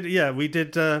we Yeah.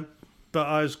 did. But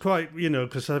I was quite,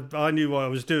 because I knew what I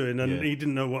was doing, and Yeah. he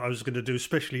didn't know what I was going to do,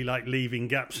 especially like leaving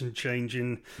gaps and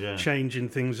changing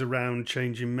things around,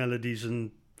 changing melodies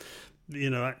and.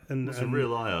 And It's a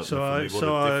real eye opener So for I me, what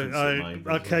so a I difference it made, I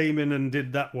wasn't it? came in and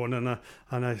did that one, and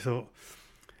I thought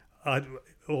I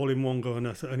all in one go, and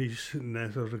he's sitting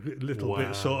there sort of a little Wow.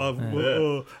 bit sort of, Yeah.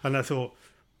 whoa, and I thought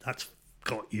that's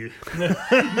got you. It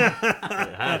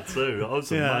had to. I was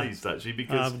Yeah. amazed actually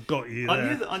because I've got you. I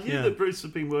There. knew that Bruce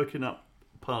had been working up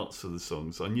parts of the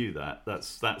songs. I knew that.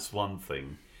 That's one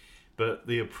thing. But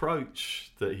the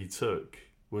approach that he took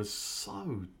was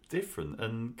so different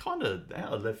and kind of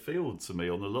out of left field to me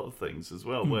on a lot of things as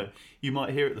well, where you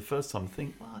might hear it the first time and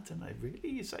think, well, I don't know,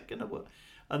 really? Is that going to work?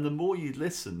 And the more you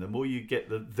listen, the more you get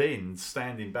then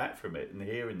standing back from it and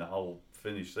hearing the whole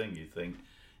finished thing, you think,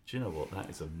 do you know what? That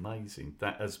is amazing.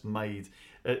 That has made...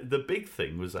 the big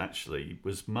thing was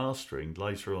mastering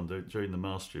later on during the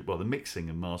mastering, the mixing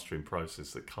and mastering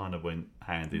process that kind of went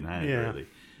hand in hand, really.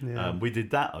 Yeah. We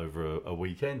did that over a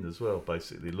weekend as well,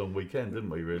 basically, a long weekend, didn't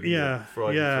we, really? Yeah.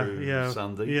 Friday through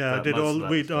Sunday. Yeah, I did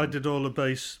all the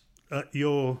bass at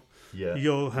your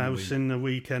house in the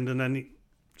weekend, and then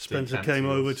Spencer came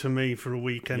over to me for a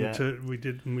weekend. We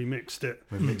mixed it.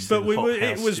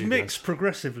 It was mixed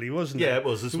progressively, wasn't it? Yeah, it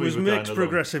was. It was mixed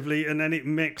progressively, and then it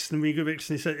mixed, and we mixed,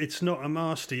 and he said it's not a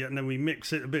master yet, and then we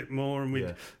mix it a bit more, and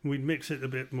we'd mix it a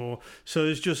bit more. So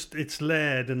it's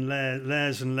layered and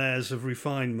layers and layers of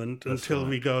refinement until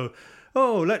we go,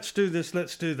 oh, let's do this,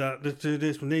 let's do that, let's do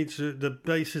this. The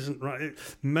bass isn't right.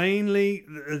 Mainly,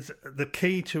 the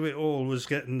key to it all was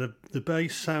getting the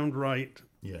bass sound right.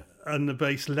 Yeah. And the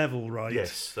bass level right.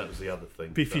 Yes, that was the other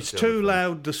thing. If it's too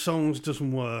loud, the songs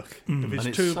doesn't work. If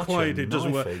it's too quiet, it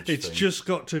doesn't work. It's just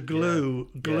got to glue.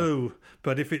 Yeah.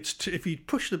 But if you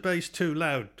push the bass too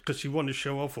loud because you want to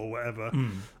show off or whatever,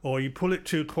 or you pull it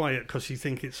too quiet because you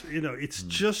think it's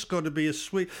just got to be a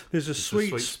sweet. There's a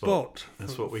sweet spot.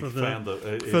 That's what we found.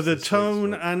 For the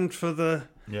tone and for the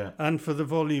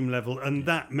volume level, and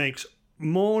that makes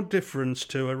more difference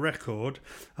to a record.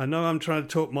 I know I'm trying to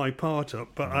talk my part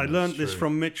up, but I learnt this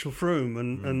from Mitchell Froome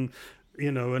and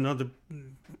other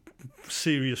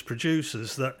serious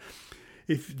producers, that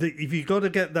if you got to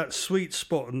get that sweet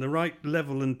spot and the right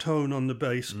level and tone on the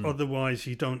bass, otherwise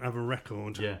you don't have a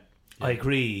record. Yeah. I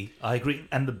agree.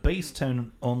 And the bass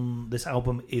tone on this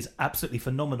album is absolutely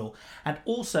phenomenal. And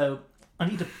also, I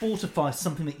need to fortify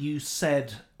something that you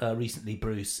said recently,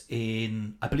 Bruce,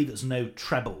 in, I believe it's No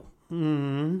Treble.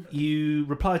 You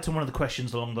replied to one of the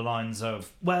questions along the lines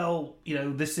of, well,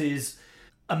 this is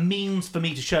a means for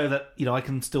me to show that, I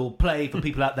can still play for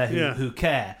people out there who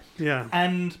care. Yeah.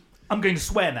 And I'm going to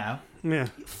swear now. Yeah.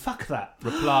 Fuck that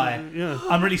reply.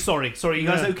 I'm really sorry. Sorry, you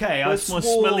guys okay? Where's my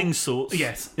smelling salts?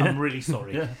 Yes, I'm really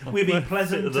sorry. We're being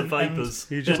pleasant. The vapours.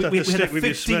 You just have to stick with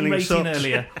your smelling rating salts.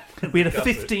 earlier. We had a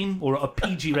 15 or a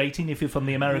PG rating if you're from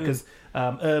the Americas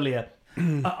earlier.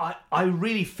 I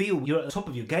really feel you're at the top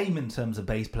of your game in terms of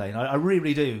bass playing. I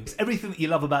really do. It's everything that you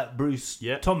love about Bruce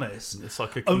Thomas. It's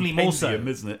like a only more so,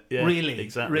 isn't it? Yeah, really,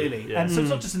 exactly. Really. Yeah. And so it's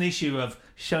not just an issue of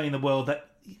showing the world that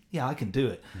I can do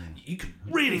it. You can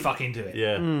really fucking do it.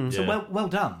 Yeah. So well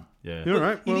done. Yeah. You're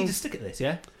right. You need to stick at this,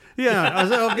 yeah?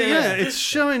 Yeah, it's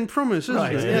showing promise, isn't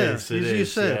it? Yeah, as you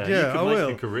said. I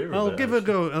will. I'll give it a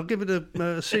go. I'll give it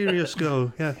a serious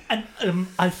go. Yeah. And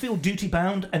I feel duty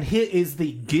bound. And here is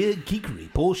the gear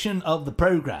geekery portion of the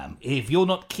program. If you're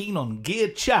not keen on gear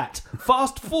chat,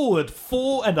 fast forward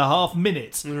 4.5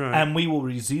 minutes, and we will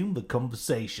resume the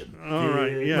conversation. All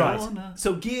right. Yeah. Right.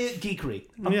 So gear geekery.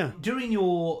 During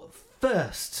your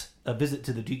first a visit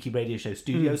to the Dookie Radio Show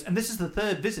studios, and this is the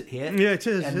third visit here. Yeah, it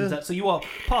is. And, so you are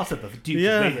part of the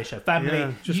Dookie Radio Show family.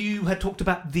 Yeah, you had talked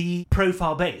about the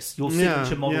profile bass, your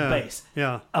signature model bass,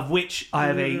 of which I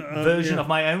have a version of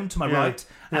my own to my right,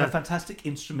 and a fantastic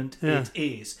instrument it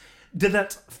is. Did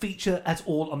that feature at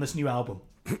all on this new album?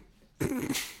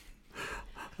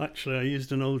 Actually, I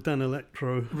used an old Dan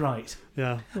Electro. Right.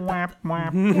 Yeah. But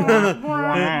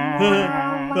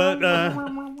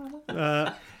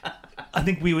I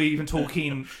think we were even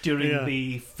talking during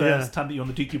the first time that you were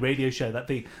on the Dookie Radio Show that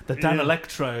the Dan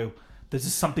Electro, there's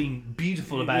just something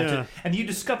beautiful about it. And you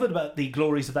discovered about the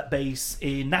glories of that bass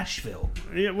in Nashville.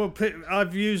 Yeah, well,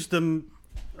 I've used them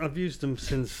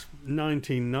since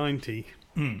 1990.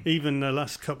 Even the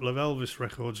last couple of Elvis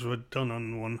records were done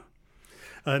on one.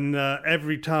 And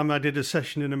every time I did a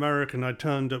session in America and I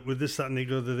turned up with this, that and the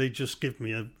other, they just give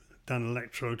me a Dan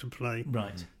Electro to play.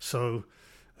 Right. So...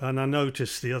 And I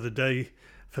noticed the other day,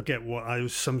 forget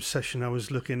what some session I was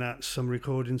looking at, some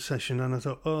recording session, and I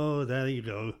thought, oh, there you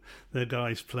go, the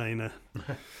guy's playing a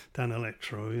Dan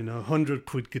Electro,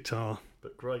 £100 guitar,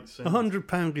 but great,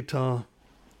 £100 guitar.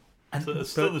 And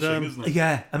astonishing, isn't it?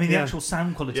 Yeah, I mean the actual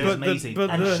sound quality is amazing,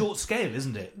 and short scale,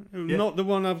 isn't it? Not the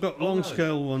one I've got. Long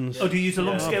scale ones. Oh, do you use a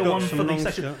long scale one for the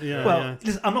session?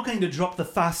 Listen, I'm not going to drop the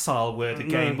facile word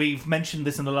again. We've mentioned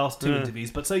this in the last two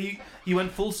interviews, but so you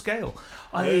went full scale.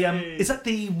 Is that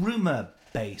the Rumour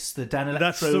bass, the Dan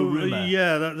Electro Rumour?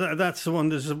 Yeah, that's the one.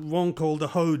 There's one called the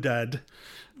Hodad,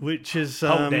 which is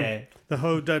the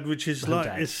Hodad, which is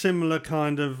like a similar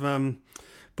kind of.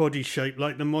 body shape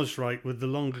like the Mosrite with the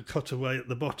longer cutaway at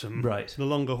the bottom, Right. the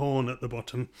longer horn at the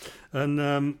bottom, and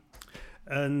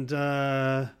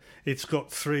it's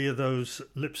got 3 of those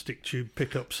lipstick tube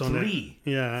pickups on Three? it.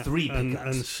 Yeah, 3 pickups.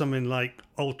 and something like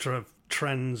ultra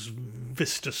trans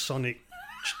Vista Sonic.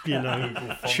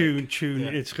 Tune. Yeah.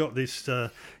 It's got this. So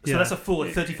that's a full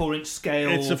 34-inch scale.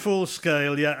 It's a full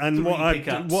scale, yeah. And 3 what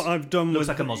pickups. I've done Looks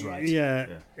with like a Mosrite.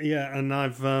 yeah,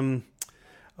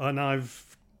 and I've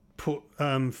put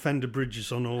Fender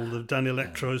bridges on all the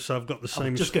Danelectros, so I've got the I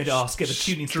same. was just going to ask, the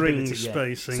tuning string stability,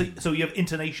 yeah. spacing. So you have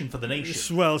intonation for the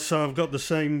nation. Well, so I've got the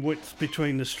same width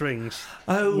between the strings,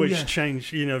 which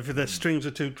change. If the strings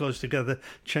are too close together,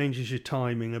 changes your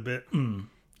timing a bit.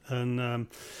 And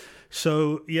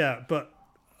so yeah, but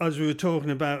as we were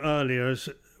talking about earlier, as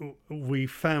we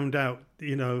found out,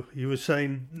 you were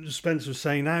saying, Spencer was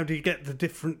saying, how do you get the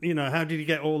different, how did you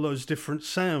get all those different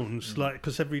sounds? Like,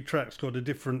 because every track's got a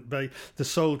different bass. The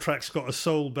soul track's got a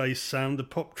soul bass sound. The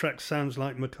pop track sounds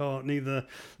like McCartney.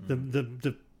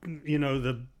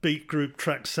 The beat group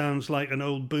track sounds like an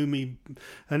old boomy,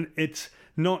 and it's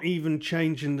not even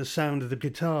changing the sound of the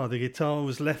guitar. The guitar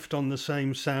was left on the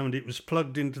same sound. It was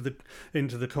plugged into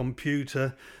the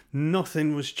computer.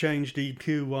 Nothing was changed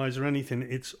EQ wise or anything.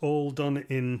 It's all done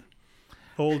in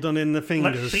the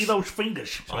fingers. Let's see those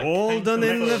fingers. All done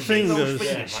in the fingers.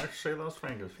 Let's see those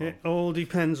fingers. It all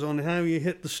depends on how you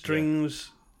hit the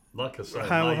strings. Like I say,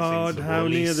 How amazing hard, to how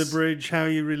near release. the bridge, how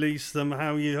you release them,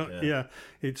 how you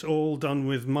it's all done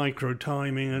with micro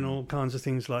timing and all kinds of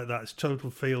things like that. It's a total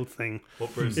field thing.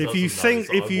 What Bruce If you doesn't know is think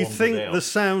that if I you wandered think out. the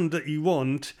sound that you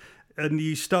want and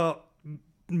you start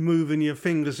moving your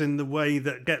fingers in the way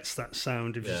that gets that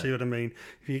sound, if you see what I mean,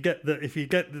 if you've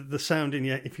got the sound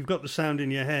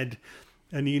in your head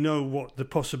and you know what the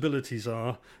possibilities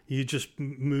are, you just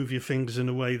move your fingers in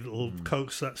a way that will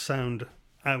coax that sound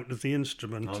out of the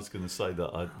instrument. I was going to say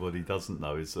that what he doesn't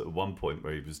know is that at one point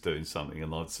where he was doing something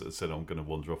and I sort of said I'm going to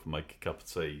wander off and make a cup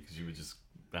of tea because you were just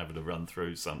having to run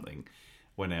through something,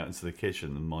 went out into the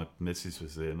kitchen and my missus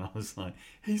was there and I was like,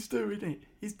 he's doing it,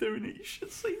 you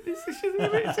should see this, it's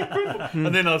incredible.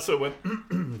 And then I sort of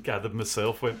went, gathered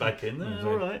myself, went back in there,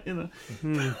 all right,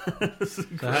 So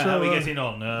how are we getting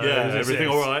on? everything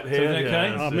all right here. Everything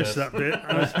okay? I missed that bit.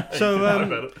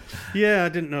 I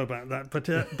didn't know about that,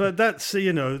 but that's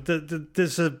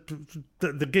there's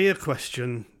the gear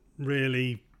question.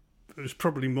 Really, it was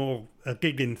probably more a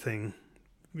gigging thing,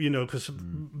 because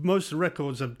most of the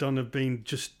records I've done have been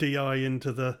just DI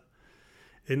into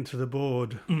the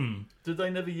board. Did they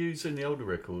never use in the older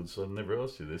records? I've never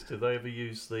asked you this. Did they ever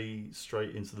use the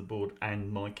straight into the board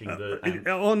and miking the?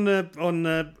 On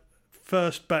the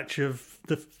first batch of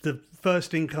the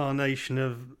first incarnation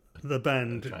of the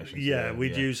band,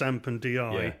 we'd use amp and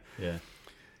DI,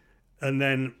 and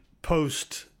then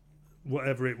post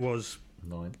whatever it was,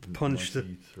 punch the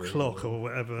clock or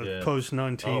whatever, post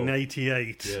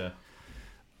 1988.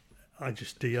 I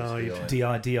just DI'd.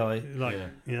 DI.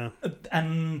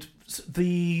 And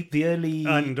the early...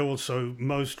 And also,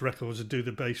 most records do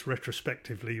the bass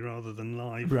retrospectively rather than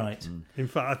live. Right. In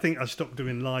fact, I think I stopped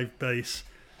doing live bass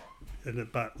at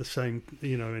about the same,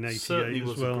 in 88 certainly as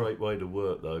was well. a great way to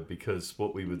work, though, because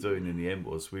what we were doing in the end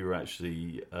was we were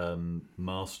actually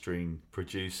mastering,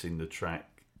 producing the track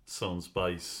sans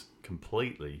bass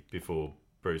completely before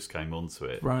Bruce came onto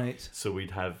it. Right. So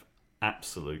we'd have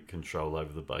absolute control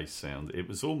over the bass sound. It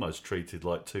was almost treated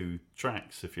like 2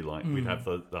 tracks, if you like. We'd have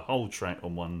the whole track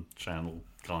on one channel,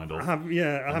 kind of. I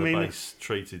mean, the bass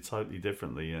treated totally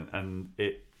differently, and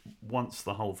it once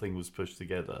the whole thing was pushed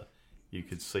together, you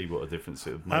could see what a difference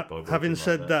it would make. By having working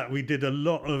said like that, we did a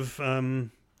lot of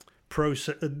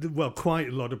quite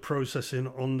a lot of processing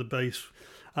on the bass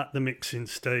at the mixing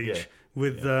stage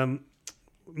with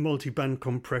multi-band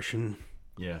compression.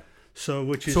 Yeah. So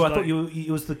which is I thought it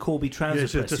was the Corby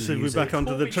trouser press. We're back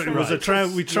onto the. It was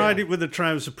we tried it with a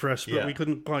trouser press, but we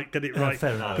couldn't quite get it right.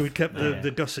 Fair enough. We kept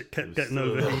the gusset kept getting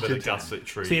overheated. Gusset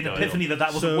tree. See, an epiphany that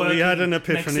wasn't So working. we had an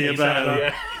epiphany about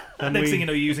that. And next thing you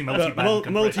know, you're using multi-band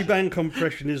compression. Multi-band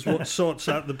compression is what sorts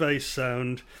out the bass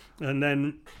sound, and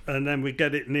then we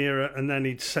get it nearer, and then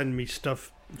he'd send me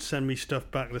stuff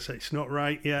back. Let's say it's not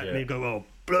right yet, and he'd go, oh,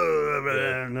 blah, blah,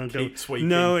 blah, and I'd go, tweaking.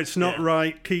 no, it's not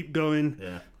right. Keep going.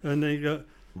 Yeah. And then you go,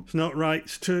 it's not right.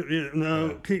 It's too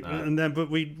keep. And then, but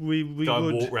we Go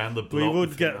would walk round the we block would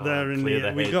and get think, there in clear the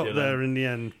end. the We head, got there in the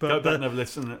end. But Go back and have a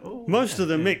listen. most of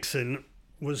the mixing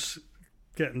was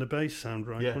getting the bass sound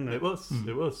right. Yeah, wasn't it?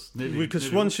 it was.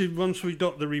 Because once we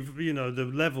got the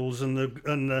the levels and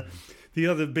the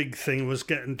other big thing was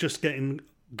getting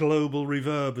global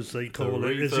reverb, as they call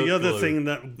it, is reverb the other glue. thing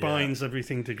that binds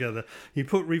everything together. You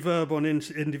put reverb on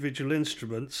individual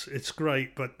instruments, it's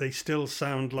great, but they still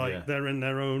sound like they're in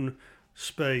their own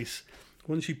space.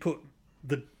 Once you put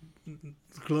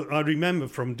I remember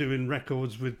from doing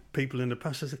records with people in the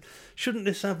past, I said, shouldn't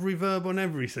this have reverb on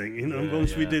everything? You know, and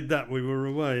once we did that, we were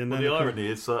away. And Well, then the irony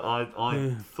is that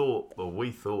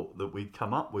we thought that we'd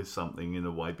come up with something in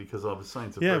a way, because I was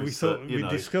saying to Bruce we thought that, we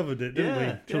discovered it, didn't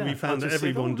we? Till we found that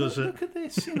everyone does it. Look at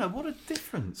this, what a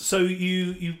difference. So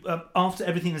you after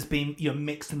everything has been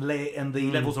mixed and lit and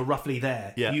the levels are roughly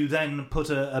there, you then put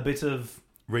a bit of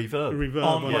reverb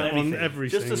on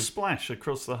everything. Just a splash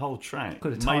across the whole track.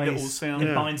 Made it all sound.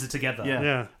 It binds it together.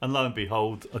 Yeah. And lo and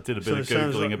behold, I did a bit of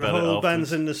sounds googling like about the it. whole afterwards.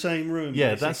 band's in the same room.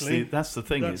 Yeah, basically. that's the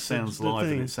thing. It That's sounds the live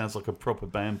thing. and it sounds like a proper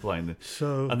band playing.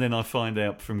 So, and then I find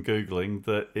out from googling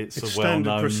that it's a standard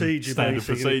well-known procedure, standard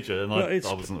basically. procedure, and Well, I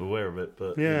wasn't aware of it.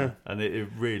 But and it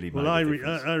really made I a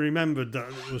difference. remembered that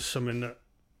it was something that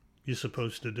you're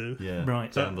supposed to do. Right.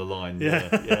 Down the line.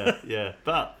 Yeah.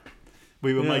 But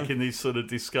we were making these sort of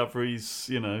discoveries,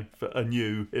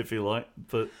 anew, if you like,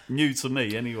 but new to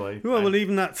me anyway. Well,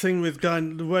 even that thing with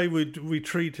the way we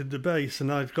treated the bass,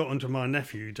 and I've got onto my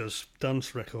nephew who does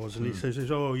dance records, and he says,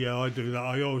 "Oh yeah, I do that.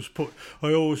 I always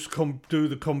do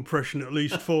the compression at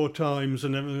least 4 times,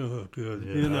 and everything." Oh, good,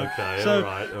 Okay, So, all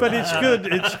right. But it's good.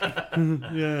 It's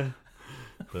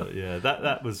But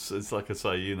that was, it's like I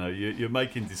say, you're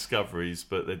making discoveries,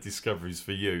 but they're discoveries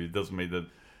for you. It doesn't mean that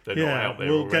they're not out there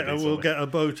already. We'll get a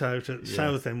boat out at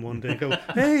Southend one day and go,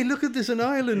 "Hey, look at this, an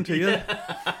island here.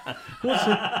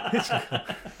 It's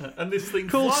and this thing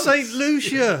called floats. St.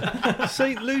 Lucia.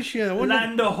 St. Lucia.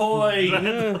 Land ahoy!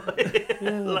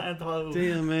 Land ho.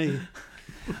 Dear me.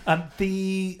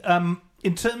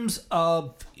 In terms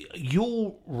of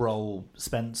your role,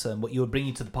 Spencer, and what you were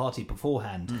bringing to the party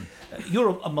beforehand,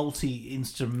 you're a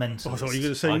multi-instrumentalist. I thought you were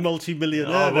going to say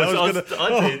multi-millionaire.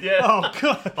 I did, yeah. Oh,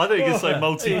 God. I thought you were going to say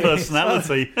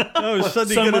multi-personality. I was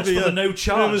suddenly So going much to be for the no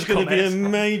charge There was going to be a comment.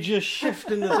 major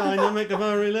shift in the dynamic of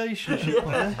our relationship.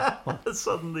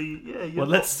 Suddenly, you're Well,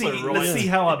 let's see. not so Let's right. see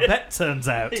how our bet turns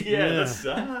out.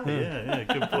 Yeah,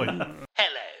 good point.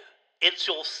 Hello, it's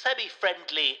your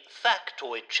semi-friendly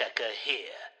factoid checker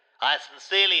here. I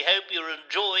sincerely hope you're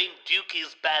enjoying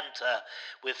Dukey's banter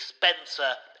with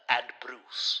Spencer and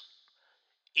Bruce.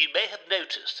 You may have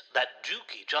noticed that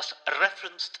Dukey just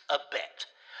referenced a bet.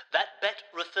 That bet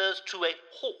refers to a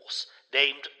horse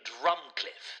named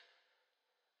Drumcliff.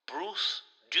 Bruce,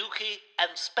 Dukey,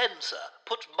 and Spencer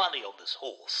put money on this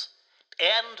horse,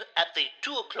 and at the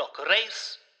 2 o'clock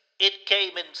race, it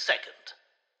came in second.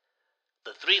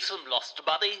 The threesome lost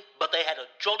money, but they had a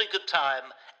jolly good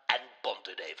time and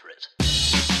bonded over it.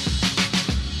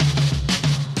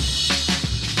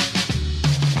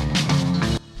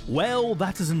 Well,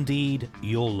 that is indeed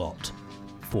your lot.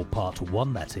 For part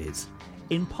 1, that is.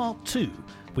 In part 2,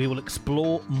 we will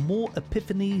explore more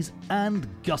epiphanies and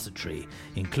gussetry,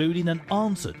 including an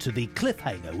answer to the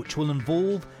cliffhanger, which will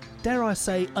involve, dare I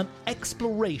say, an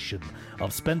exploration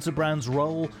of Spencer Brown's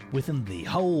role within the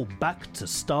whole Back to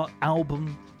Start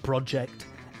album, project,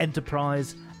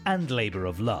 enterprise, and labour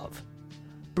of love.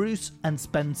 Bruce and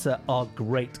Spencer are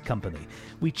great company.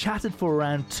 We chatted for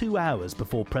around 2 hours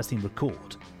before pressing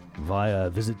record, via a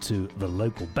visit to the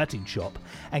local betting shop,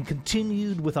 and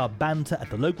continued with our banter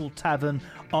at the local tavern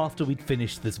after we'd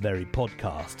finished this very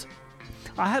podcast.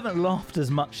 I haven't laughed as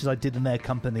much as I did in their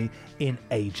company in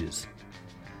ages.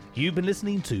 You've been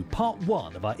listening to part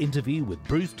 1 of our interview with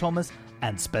Bruce Thomas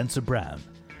and Spencer Brown.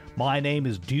 My name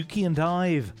is Dukey and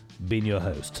I've been your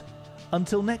host.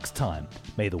 Until next time,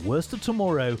 may the worst of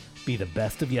tomorrow be the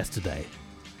best of yesterday.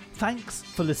 Thanks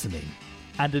for listening,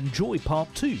 and enjoy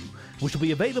part 2, which will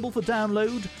be available for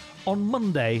download on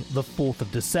Monday the 4th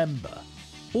of December.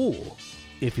 Or,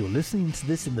 if you're listening to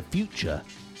this in the future,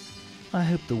 I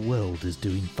hope the world is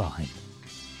doing fine.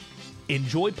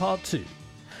 Enjoy part 2.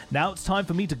 Now it's time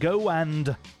for me to go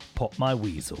and pop my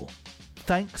weasel.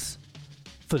 Thanks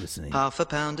for listening. Half a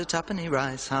pound of tuppenny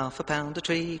rice, half a pound of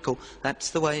treacle.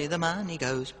 That's the way the money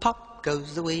goes. Pop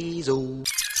goes the weasel.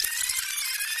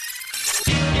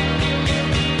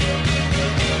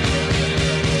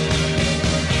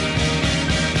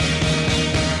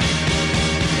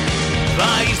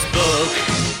 Facebook.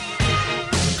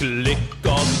 Click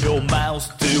on your mouse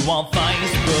to our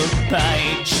Facebook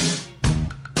page.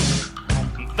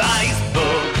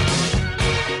 Facebook.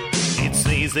 It's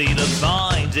easy to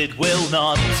find, it will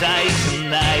not take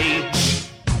an age.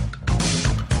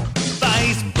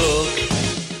 Facebook.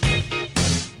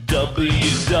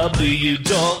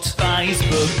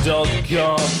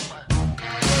 www.facebook.com.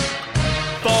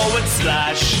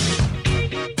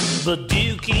 The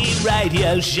Dukey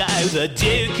Radio Show, the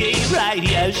Dukey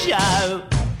Radio Show.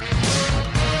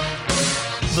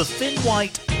 The thin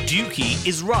white Dukey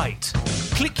is right.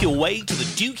 Click your way to the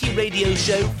Dukey Radio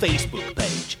Show Facebook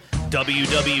page,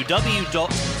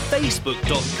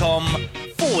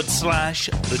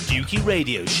 www.facebook.com/The Dukey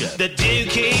Radio Show. The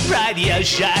Dukey Radio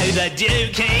Show, the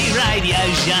Dukey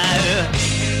Radio Show.